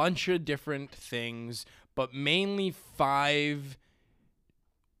a bunch of different things, but mainly 5.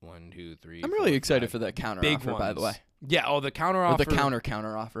 1, 2, 3. I'm really 4, excited 5 for that counter big offer, ones. by the way. Yeah. Oh, the counter Or offer. the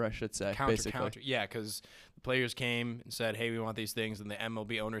counter offer, I should say. Basically. Yeah, because the players came and said, hey, we want these things. And the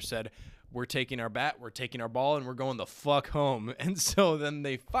MLB owner said, we're taking our bat, we're taking our ball, and we're going the fuck home. And so then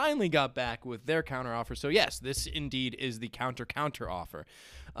they finally got back with their counter offer. So yes, this indeed is the counter offer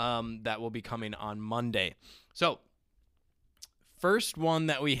that will be coming on Monday. So first one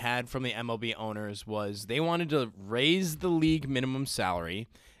that we had from the MLB owners was they wanted to raise the league minimum salary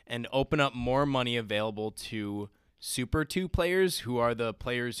and open up more money available to Super 2 players, who are the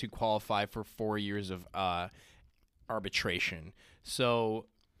players who qualify for 4 years of arbitration. So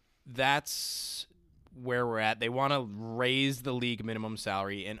that's where we're at. They want to raise the league minimum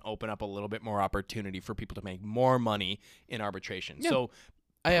salary and open up a little bit more opportunity for people to make more money in arbitration. Yeah. So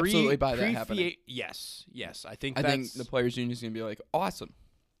I absolutely buy that happening. Yes. I think I that's, think the players' union is going to be like, awesome.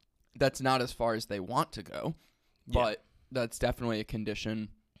 That's not as far as they want to go, but that's definitely a condition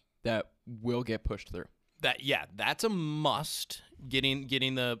that will get pushed through. That's a must. Getting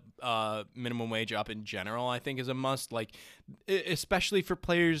the minimum wage up in general, I think, is a must. Like, especially for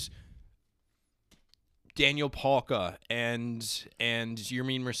players, Daniel Palka and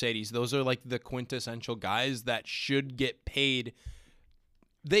Yermin Mercedes. Those are like the quintessential guys that should get paid.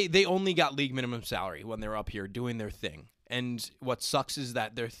 They only got league minimum salary when they were up here doing their thing. And what sucks is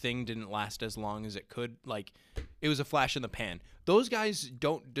that their thing didn't last as long as it could. Like, it was a flash in the pan. Those guys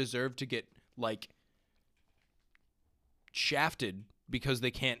don't deserve to get like shafted because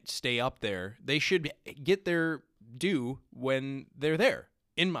they can't stay up there. They should get their due when they're there,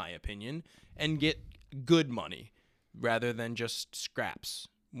 in my opinion, and get good money rather than just scraps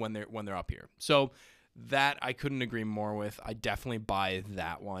when they're up here. So that I couldn't agree more with. I definitely buy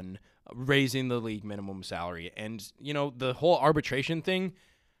that one, raising the league minimum salary. And you know, the whole arbitration thing,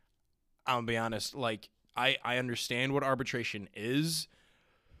 I'll be honest, like I understand what arbitration is.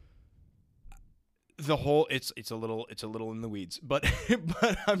 The whole it's a little in the weeds, but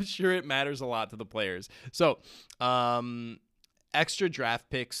I'm sure it matters a lot to the players. So, extra draft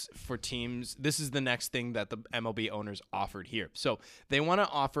picks for teams. This is the next thing that the MLB owners offered here. So they want to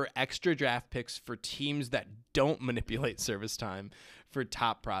offer extra draft picks for teams that don't manipulate service time for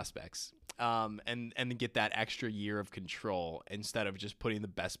top prospects. and get that extra year of control instead of just putting the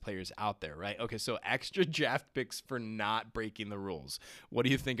best players out there, right? Okay, so extra draft picks for not breaking the rules. What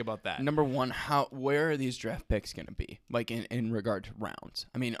do you think about that? Number one, where are these draft picks going to be? Like in regard to rounds?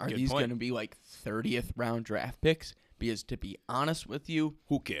 I mean, are Good these point. going to be like 30th round draft picks? Because to be honest with you,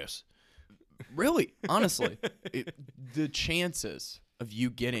 Who cares? really, honestly, the chances of you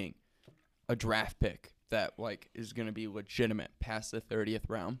getting a draft pick that like is going to be legitimate past the 30th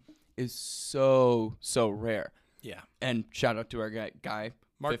round is so rare. Yeah. And shout out to our guy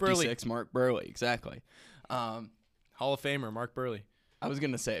Mark 56, Mark Burley, exactly. Hall of Famer Mark Burley. I was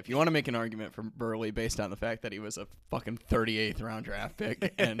going to say, if you want to make an argument for Burley based on the fact that he was a fucking 38th round draft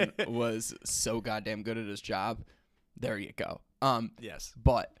pick and was so goddamn good at his job, there you go. Yes.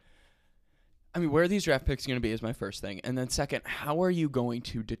 But, I mean, where are these draft picks going to be is my first thing. And then second, how are you going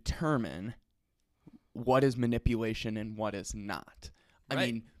to determine what is manipulation and what is not? I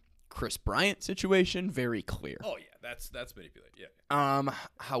Right. mean, Chris Bryant situation, very clear. Oh yeah, that's manipulated. Yeah.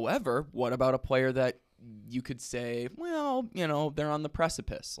 However, what about a player that you could say, well, you know, they're on the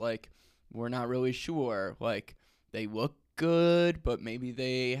precipice. Like, we're not really sure. Like, they look good, but maybe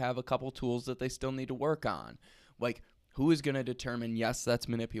they have a couple tools that they still need to work on. Like, who is going to determine, yes, that's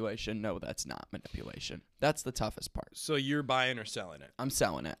manipulation, no, that's not manipulation? That's the toughest part. So you're buying or selling it? I'm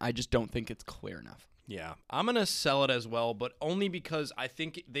selling it. I just don't think it's clear enough. Yeah, I'm going to sell it as well, but only because I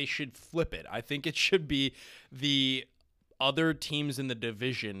think they should flip it. I think it should be the other teams in the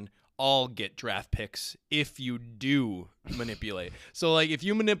division all get draft picks if you do manipulate. So, like, if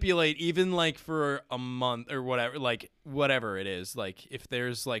you manipulate even, like, for a month or whatever, like, whatever it is, like, if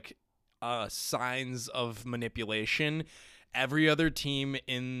there's, like, signs of manipulation, every other team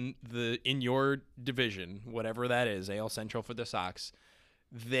in your division, whatever that is, AL Central for the Sox,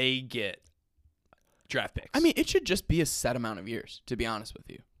 they get draft picks. I mean, it should just be a set amount of years, to be honest with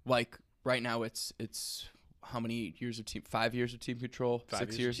you. Like, right now it's how many years of team? 5 years of team control?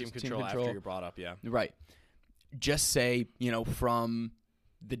 6 years of of team control after you're brought up, yeah. Right. Just say, you know, from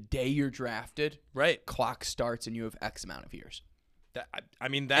the day you're drafted, Right. clock starts and you have X amount of years. I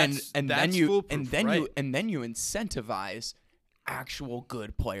mean, that's and that's then you foolproof, right? and then you incentivize actual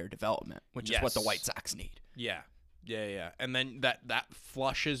good player development, which is what the Yes. White Sox need. Yeah. And then that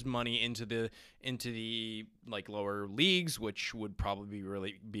flushes money into the like lower leagues, which would probably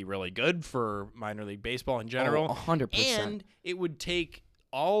be really good for minor league baseball in general. 100%. And it would take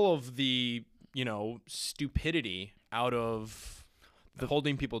all of the, you know, stupidity out of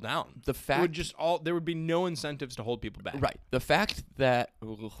holding people down. The fact it would just there would be no incentives to hold people back. Right. The fact that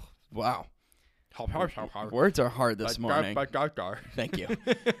wow. Words are hard this morning. Thank you.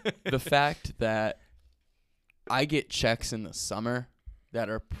 The fact that I get checks in the summer that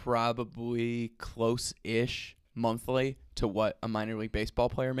are probably close-ish monthly to what a minor league baseball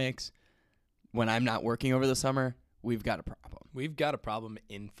player makes when I'm not working over the summer, we've got a problem. We've got a problem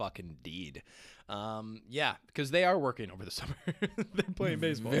in fucking deed. Yeah, because they are working over the summer. They're playing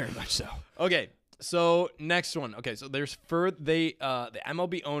baseball. Very much so. Okay, so next one. Okay, so there's the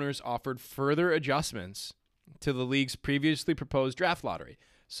MLB owners offered further adjustments to the league's previously proposed draft lottery.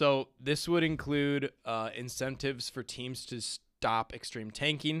 So this would include incentives for teams to stop extreme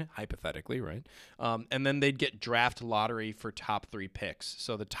tanking, hypothetically, right? And then they'd get draft lottery for top 3 picks.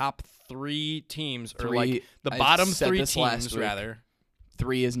 So the top 3 teams, or like the I bottom said 3 this last teams, week. rather.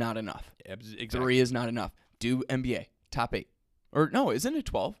 3 is not enough. Exactly. 3 is not enough. Do NBA, top 8. Or no, isn't it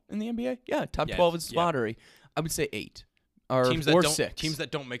 12 in the NBA? Yeah, top 12 is lottery. I would say 8 or Teams that 6. Teams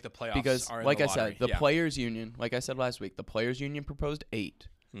that don't make the playoffs Because, are in like the I said, lottery. the Yeah. Players Union, like I said last week, the Players Union proposed 8.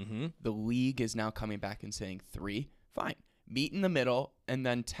 Mm-hmm. The league is now coming back and saying 3. Fine. Meet in the middle, and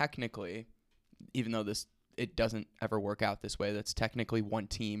then technically, even though it doesn't ever work out this way, that's technically one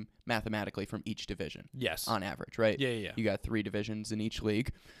team mathematically from each division. Yes. On average, right? Yeah. You got 3 divisions in each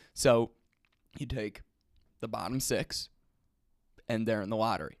league. So you take the bottom 6, and they're in the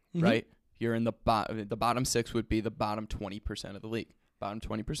lottery, Mhm. right? You're in the bottom 6 would be the bottom 20% of the league. Bottom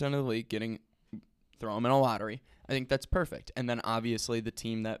 20% of the league throw them in a lottery. I think that's perfect. And then obviously the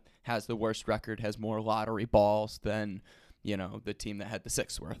team that has the worst record has more lottery balls than, you know, the team that had the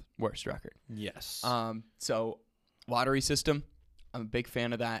 6th worst record. Yes. So lottery system, I'm a big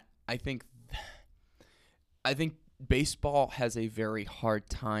fan of that. I think baseball has a very hard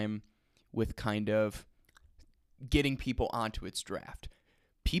time with kind of getting people onto its draft.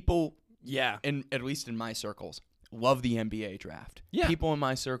 People, yeah. at least in my circles, love the NBA draft. Yeah. People in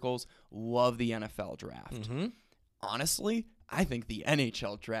my circles love the NFL draft. Mm-hmm. Honestly, I think the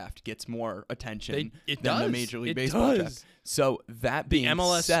NHL draft gets more attention It than does. the Major League It Baseball does. draft. So that The being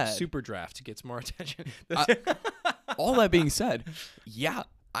MLS said, Super Draft gets more attention. all that being said, yeah,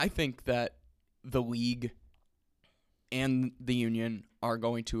 I think that the league and the union are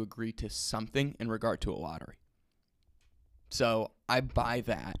going to agree to something in regard to a lottery. So I buy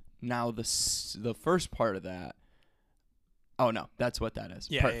that. Now the first part of that. Oh no, that's what that is.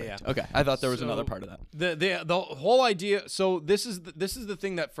 Yeah, Perfect. yeah. Okay, I thought there was So another part of that. The whole idea. So this is the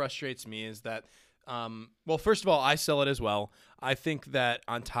thing that frustrates me is that. Well, first of all, I sell it as well. I think that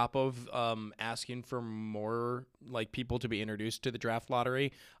on top of asking for more like people to be introduced to the draft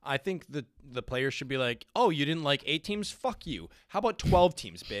lottery, I think the players should be like, "Oh, you didn't like 8 teams? Fuck you. How about 12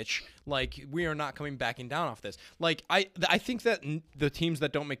 teams, bitch? Like we are not backing down off this." Like I think that the teams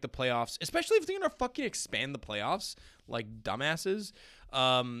that don't make the playoffs, especially if they're gonna fucking expand the playoffs like dumbasses,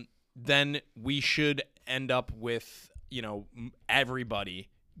 then we should end up with everybody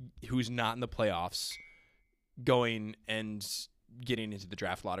who's not in the playoffs going and getting into the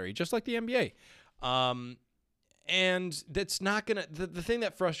draft lottery, just like the NBA. And that's not going to... The thing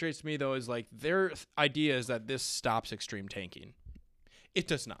that frustrates me, though, is like their idea is that this stops extreme tanking. It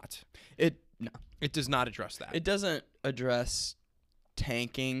does not. No. It does not address that. It doesn't address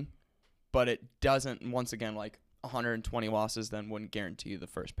tanking, but it doesn't, once again, like 120 losses then wouldn't guarantee you the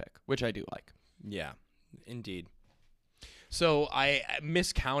first pick, which I do like. Yeah, indeed. So I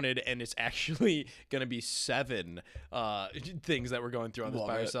miscounted, and it's actually going to be 7 things that we're going through on this Love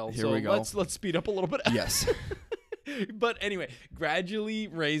by it. ourselves. Here so we go. Let's speed up a little bit. Yes. But anyway, gradually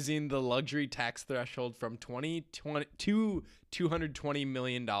raising the luxury tax threshold from 2020 to $220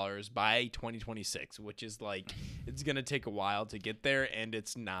 million by 2026, which is like, it's going to take a while to get there, and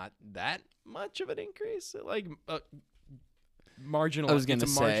it's not that much of an increase. Like, marginal. I was going to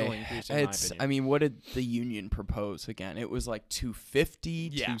it's a marginal say, increase in my opinion. I mean, what did the union propose again? It was like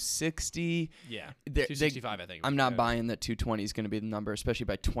 250, 260. Yeah, They- 265, I think. I'm not buying that 220 is going to be the number, especially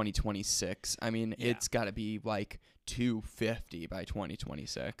by 2026. I mean, Yeah. it's got to be like 250 by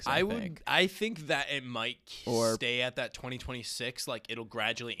 2026. I think that it might Or- stay at that 2026. Like it'll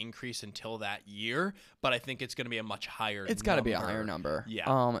gradually increase until that year, but I think it's going to be a much higher. It's got to be a higher number.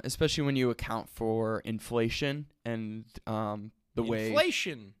 Yeah. Especially when you account for inflation and the way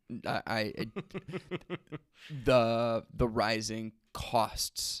Inflation. the rising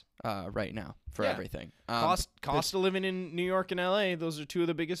costs right now for Yeah. everything. Cost of living in New York and LA. Those are 2 of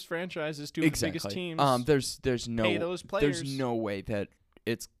the biggest franchises, 2 of the biggest teams. There's no Pay those players. there's no way that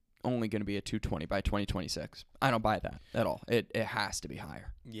it's only going to be a 220 by 2026. I don't buy that at all. It has to be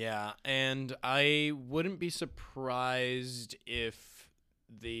higher. Yeah, and I wouldn't be surprised if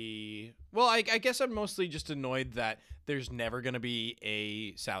well, I guess I'm mostly just annoyed that there's never going to be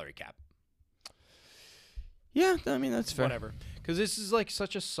a salary cap. Yeah, I mean that's fair. Whatever. Because this is like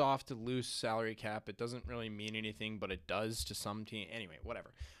such a soft, loose salary cap. It doesn't really mean anything, but it does to some team. Anyway,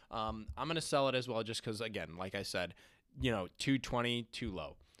 whatever. I'm going to sell it as well just because, again, like I said, 220, too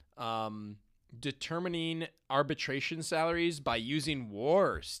low. Determining arbitration salaries by using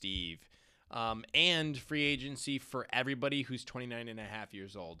WAR, Steve, and free agency for everybody who's 29 and a half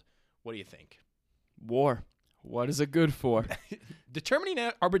years old. What do you think? War. What is it good for?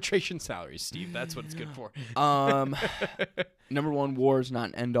 Determining arbitration salaries, Steve. That's what it's good for. Number one, war is not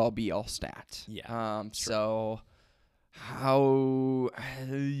an end-all, be-all stat. Yeah, So how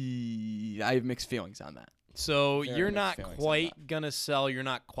I have mixed feelings on that. So Very you're mixed not feelings on quite gonna sell. You're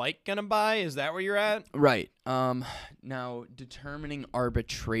not quite gonna buy. Is that where you're at? Right. Now determining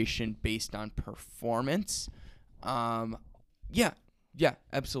arbitration based on performance. Yeah,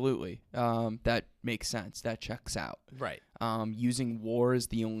 absolutely. That makes sense. That checks out. Right. Using war as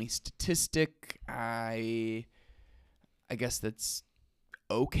the only statistic, I guess that's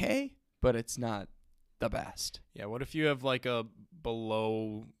okay, but it's not the best. Yeah. What if you have like a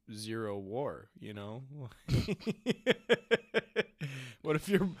below 0 WAR? What if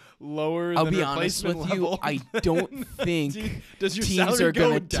you're lower I'll than be honest replacement with level? you. I don't think Does your teams salary are go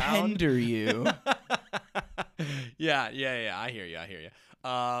going to down? tender you. Yeah. I hear you.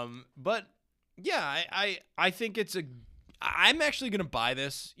 But yeah, I think I'm actually gonna buy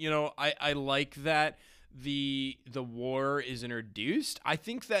this. I like that the war is introduced. I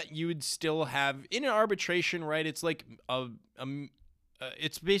think that you would still have in an arbitration, right? It's like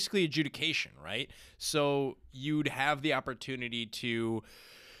it's basically adjudication, right? So you'd have the opportunity to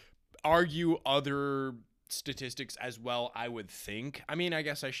argue other statistics as well, I would think. I mean, I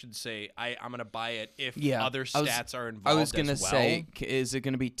guess I should say I'm going to buy it if other stats are involved. I was going to as well. say, is it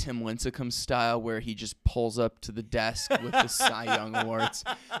going to be Tim Lincecum style where he just pulls up to the desk with the Cy Young awards?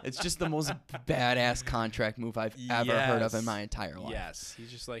 It's just the most badass contract move I've ever heard of in my entire life. Yes.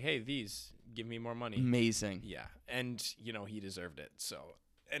 He's just like, hey, give me more money. Amazing. Yeah. And, he deserved it. So,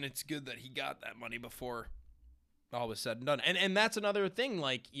 and it's good that he got that money before all was said and done. And that's another thing,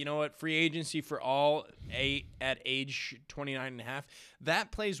 like, you know what, free agency for all at age 29 and a half,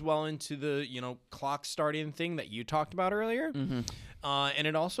 that plays well into the, you know, clock starting thing that you talked about earlier. And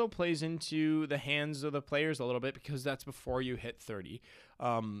it also plays into the hands of the players a little bit because that's before you hit 30,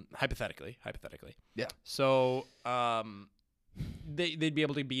 hypothetically. Yeah. So they'd be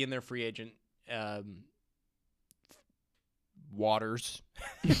able to be in their free agent waters.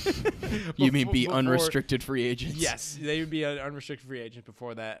 You mean be Before- unrestricted free agents? Yes, they would be an unrestricted free agent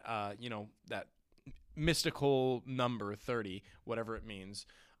before that, you know, that mystical number 30, whatever it means.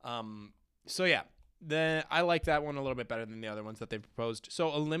 So yeah, I like that one a little bit better than the other ones that they've proposed.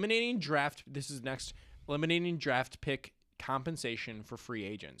 So eliminating draft pick compensation for free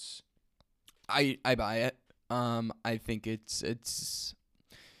agents. I buy it. I think it's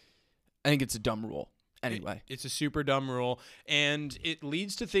a dumb rule. Anyway, It's a super dumb rule, and it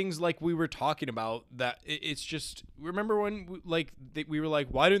leads to things like we were talking about. That it's just, remember when we were like,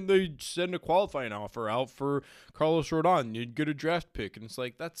 why didn't they send a qualifying offer out for Carlos Rodon? You'd get a draft pick, and it's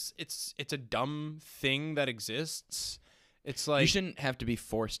like it's a dumb thing that exists. It's like you shouldn't have to be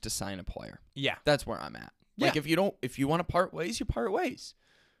forced to sign a player. yeah, That's where I'm at. Like Yeah. if you want to part ways, you part ways.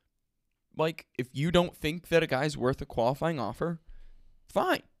 Like if you don't think that a guy's worth a qualifying offer,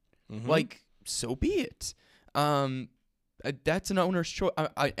 fine. Mhm. Like so be it. That's an owner's choice.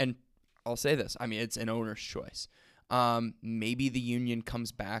 And I'll say this. I mean, it's an owner's choice. Maybe the union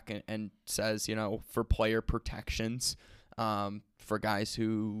comes back and says, you know, for player protections, for guys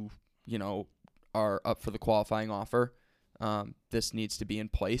who, you know, are up for the qualifying offer, this needs to be in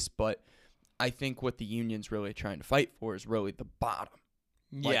place. But I think what the union's really trying to fight for is really the bottom.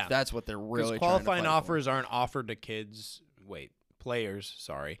 Like, yeah. that's what they're really trying to qualifying fight offers aren't offered to players,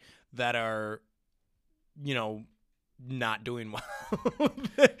 that are, you know, not doing well.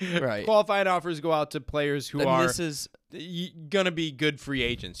 Right. Qualifying offers go out to players who for. And are this is gonna be good free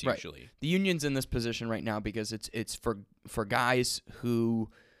agents Right. usually. the union's in this position right now because it's for guys who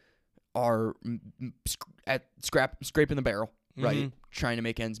are scraping the barrel, right? Mhm. Trying to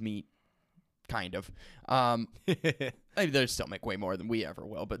make ends meet, kind of. Maybe they still make way more than we ever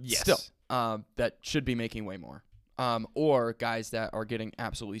will, but Yes. still, that should be making way more. Or guys that are getting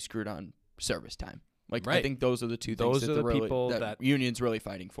absolutely screwed on service time. Like I Right. think those are the two Those things that are the the really, people that that- union's really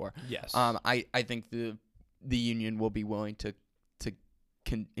fighting for. Yes. I think the union will be willing to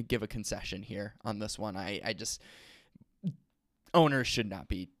give a concession here on this one. I just owners should not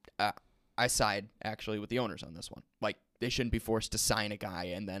be. I side actually with the owners on this one. Like they shouldn't be forced to sign a guy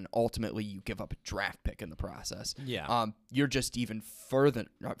and then ultimately you give up a draft pick in the process. Yeah. You're just even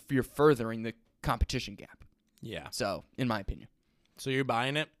you're furthering the competition gap. Yeah. So in my opinion, So you're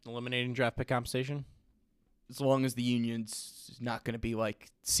buying it, eliminating draft pick compensation? as long as the union's not going to be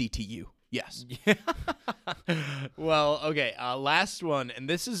like CTU. Yes. Well, okay. Last one, and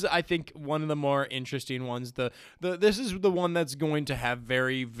this is, I think, one of the more interesting ones. This is the one that's going to have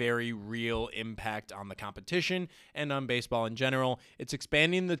very, very real impact on the competition and on baseball in general. It's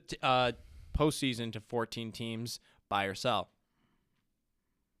expanding the postseason to 14 teams. Buy or sell?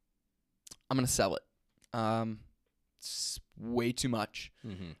 I'm going to sell it. It's way too much.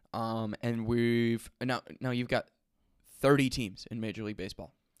 Mm-hmm. And we've now you've got 30 teams in Major League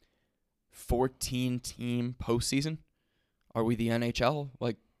Baseball. 14 team postseason. Are we the NHL?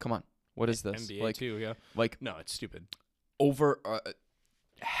 Like, come on. What is this? NBA like, too, yeah. like No, it's stupid. over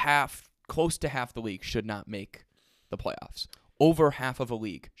close to half the league should not make the playoffs. Over half of a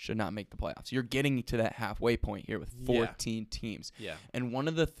league should not make the playoffs. You're getting to that halfway point here with 14 teams. Yeah. And one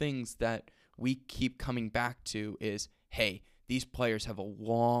of the things that we keep coming back to is, hey, these players have a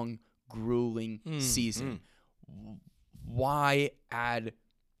long, grueling season. Why add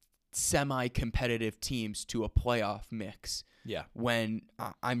semi-competitive teams to a playoff mix? Yeah. When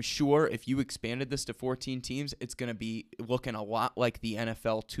I'm sure if you expanded this to 14 teams, it's going to be looking a lot like the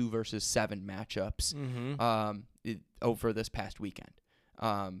NFL 2 versus 7 matchups over this past weekend,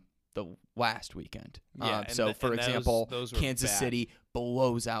 the last weekend. Yeah, So, and for example, those were Kansas bad. City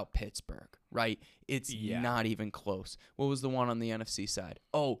blows out Pittsburgh, right? It's Yeah. not even close. What was the one on the NFC side?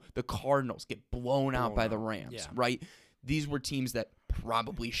 Oh, the Cardinals get blown out by the Rams, yeah. right? These were teams that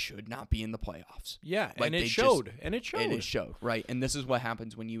probably should not be in the playoffs. Yeah, Like, and they it just- showed. And it showed. And it showed, right? And this is what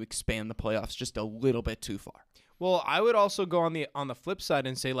happens when you expand the playoffs just a little bit too far. Well, I would also go on the flip side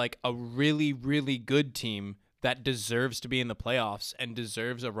and say like a really, really good team that deserves to be in the playoffs and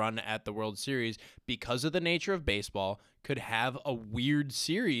deserves a run at the World Series because of the nature of baseball could have a weird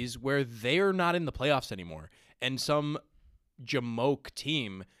series where they're not in the playoffs anymore and some jamoke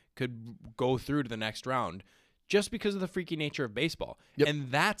team could go through to the next round just because of the freaky nature of baseball. Yep.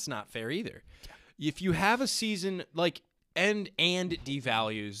 And that's not fair either. if you have a season like and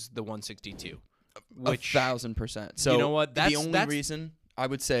devalues the 162, which 1,000%. So you know what? The only reason I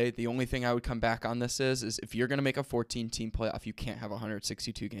would say, the only thing I would come back on this is if you're going to make a 14-team playoff, you can't have a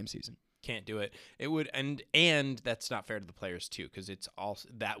 162-game season. can't do it. It would and that's not fair to the players too, because it's also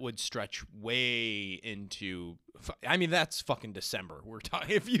that would stretch way into. I mean, that's fucking December. We're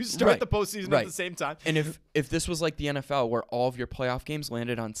talking if you start the postseason at the same time. And if this was like the NFL, where all of your playoff games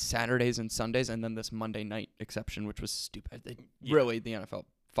landed on Saturdays and Sundays, and then this Monday night exception, which was stupid. Really, the NFL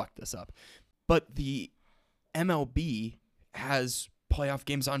fucked this up. But the MLB has playoff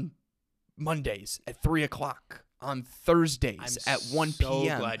games on Mondays at 3:00. On Thursdays at 1 p.m. I'm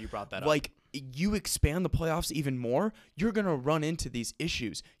so glad you brought that up. Like, you expand the playoffs even more, you're going to run into these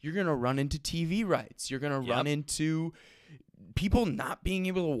issues. You're going to run into TV rights. You're going to run into people not being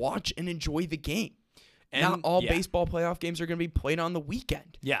able to watch and enjoy the game. And not all baseball playoff games are going to be played on the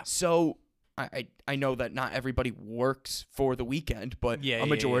weekend. Yeah. So I know that not everybody works for the weekend, but a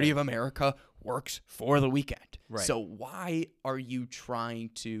majority of America works for the weekend. Right. So why are you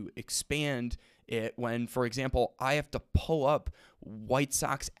trying to expand it when, for example, I have to pull up White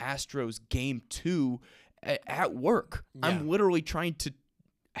Sox Astros game 2 at work? Yeah. I'm literally trying to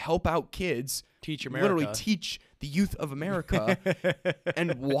help out kids, teach America, literally teach the youth of America,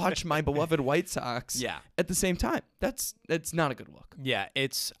 and watch my beloved White Sox at the same time. That's not a good look. Yeah,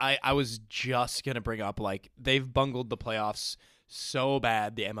 I was just gonna bring up, like, they've bungled the playoffs so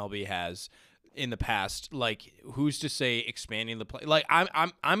bad, the MLB has in the past. Like, who's to say expanding the play? Like,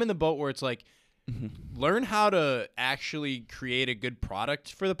 I'm in the boat where it's like, learn how to actually create a good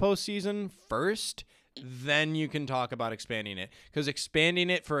product for the postseason first, then you can talk about expanding it. Because expanding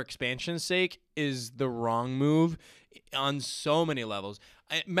it for expansion's sake is the wrong move on so many levels.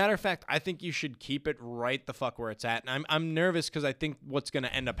 Matter of fact, I think you should keep it right the fuck where it's at. And I'm nervous because I think what's going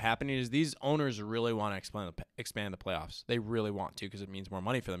to end up happening is these owners really want to expand the playoffs. They really want to, because it means more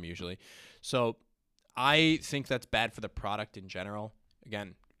money for them usually. So I think that's bad for the product in general.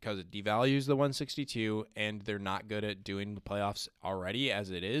 Again, because it devalues the 162, and they're not good at doing the playoffs already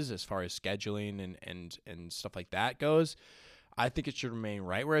as it is, as far as scheduling and stuff like that goes. I think it should remain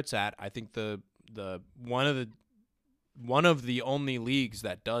right where it's at. I think the one of the only leagues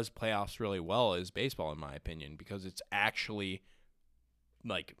that does playoffs really well is baseball, in my opinion, because it's actually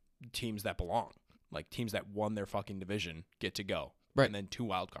like teams that belong, like teams that won their fucking division get to go, right? And then 2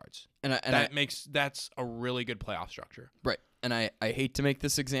 wild cards, that's a really good playoff structure, right? And I hate to make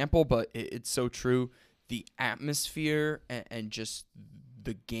this example, but it's so true. The atmosphere and just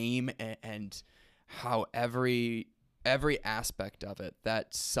the game and how every aspect of it,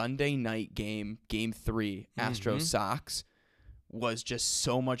 that Sunday night game 3, Astros Sox, was just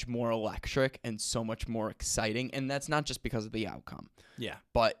so much more electric and so much more exciting. And that's not just because of the outcome. Yeah.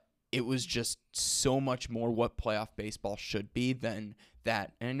 But it was just so much more what playoff baseball should be than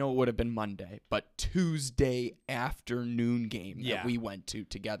that. And I know it would have been Monday, but Tuesday afternoon game that we went to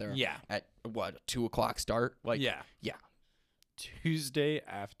together at what, 2:00 start? Like, yeah. Tuesday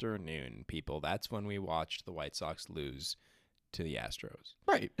afternoon, people. That's when we watched the White Sox lose to the Astros.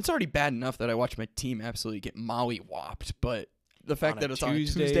 Right. It's already bad enough that I watched my team absolutely get molly-whopped, but the fact that it's on a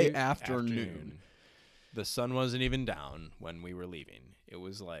Tuesday afternoon. The sun wasn't even down when we were leaving. It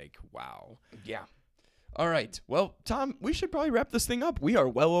was like, wow. Yeah. All right. Well, Tom, we should probably wrap this thing up. We are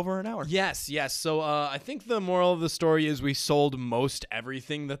well over an hour. Yes. So I think the moral of the story is we sold most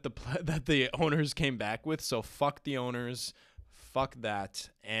everything that the owners came back with. So fuck the owners. Fuck that.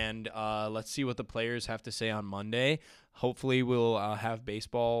 And let's see what the players have to say on Monday. Hopefully we'll have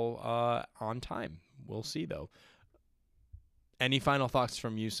baseball on time. We'll see, though. Any final thoughts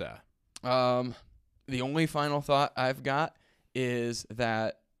from you, Seth? The only final thought I've got is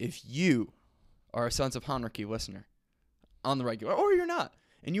that if you are a Sons of Honarchy listener on the regular, or you're not,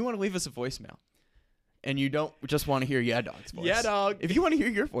 and you want to leave us a voicemail, and you don't just want to hear Yeah Dog's voice. Yeah Dog. If you want to hear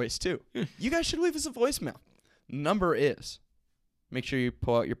your voice, too, you guys should leave us a voicemail. Number is... Make sure you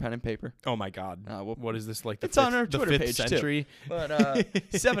pull out your pen and paper. Oh, my God. What is this, like it's on our Twitter page, century? Too. But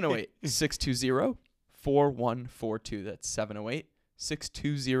 708-620-4142. That's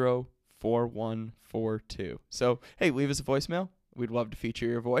 708-620-4142. So, hey, leave us a voicemail. We'd love to feature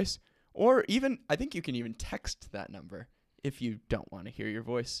your voice. Or even, I think you can even text that number if you don't want to hear your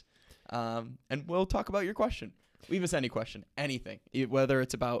voice. And we'll talk about your question. Leave us any question, anything, whether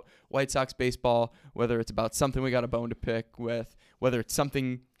it's about White Sox baseball, whether it's about something we got a bone to pick with, whether it's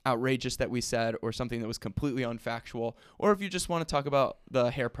something outrageous that we said or something that was completely unfactual, or if you just want to talk about the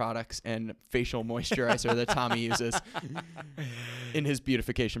hair products and facial moisturizer that Tommy uses in his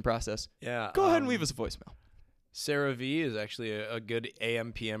beautification process. Yeah, go ahead and leave us a voicemail. CeraVe is actually a good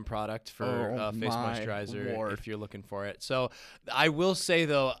AM/PM product for face moisturizer if you're looking for it. So I will say,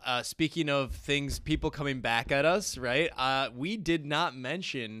 though, speaking of things, people coming back at us, right? We did not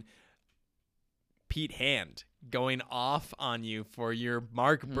mention Pete Hand going off on you for your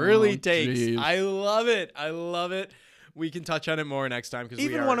Mark Burley takes. Geez. I love it. I love it. We can touch on it more next time because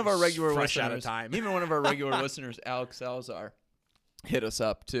Even one of our regular fresh listeners, out of time. even one of our regular listeners, Alex Salazar, hit us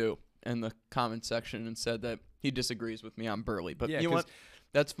up too in the comment section and said that he disagrees with me on Burley. But Yeah, you know what?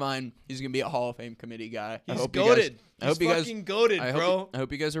 That's fine. He's gonna be a Hall of Fame committee guy. He's goated. He's fucking goated, bro. I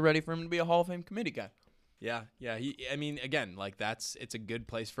hope you guys are ready for him to be a Hall of Fame committee guy. Yeah. I mean, again, like it's a good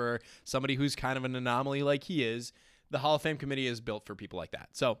place for somebody who's kind of an anomaly like he is. The Hall of Fame committee is built for people like that.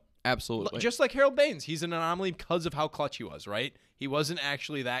 So Absolutely. just like Harold Baines, he's an anomaly because of how clutch he was, right? He wasn't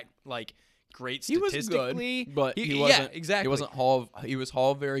actually that like great He was statistically, good, but he Yeah, wasn't. exactly. He wasn't He was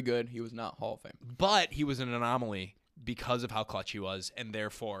Hall of very good. He was not Hall of Fame. But he was an anomaly because of how clutch he was, and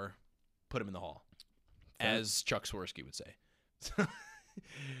therefore put him in the Hall, as Chuck Swirsky would say.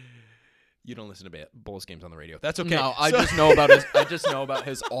 You don't listen to Bulls games on the radio. That's okay. No, I just know about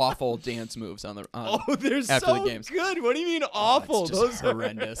his awful dance moves on the they're after so the games. good. What do you mean Oh, awful? it's just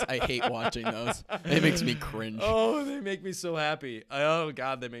horrendous. I hate watching those. It makes me cringe. Oh, they make me so happy. Oh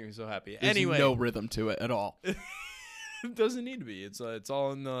God, they make me so happy. There's Anyway, no rhythm to it at all. it doesn't need to be. It's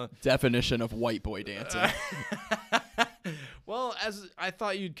all in the. Definition of white boy dancing. Well, as I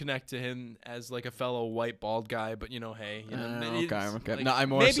thought you'd connect to him as like a fellow white bald guy, but hey, Okay. like, No, I'm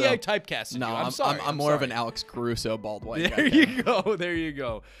more maybe so- I typecasted No, you. I'm sorry. I'm more of an Alex Caruso bald white guy. There you go. There you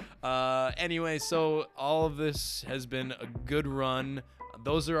go. Anyway, so all of this has been a good run.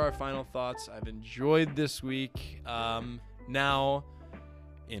 Those are our final thoughts. I've enjoyed this week. Now,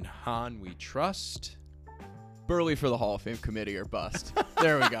 in Han we trust. Burley for the Hall of Fame committee or bust.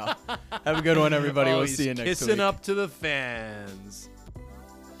 There we go. Have a good one, everybody. We'll he's see you next week. kissing up to the fans.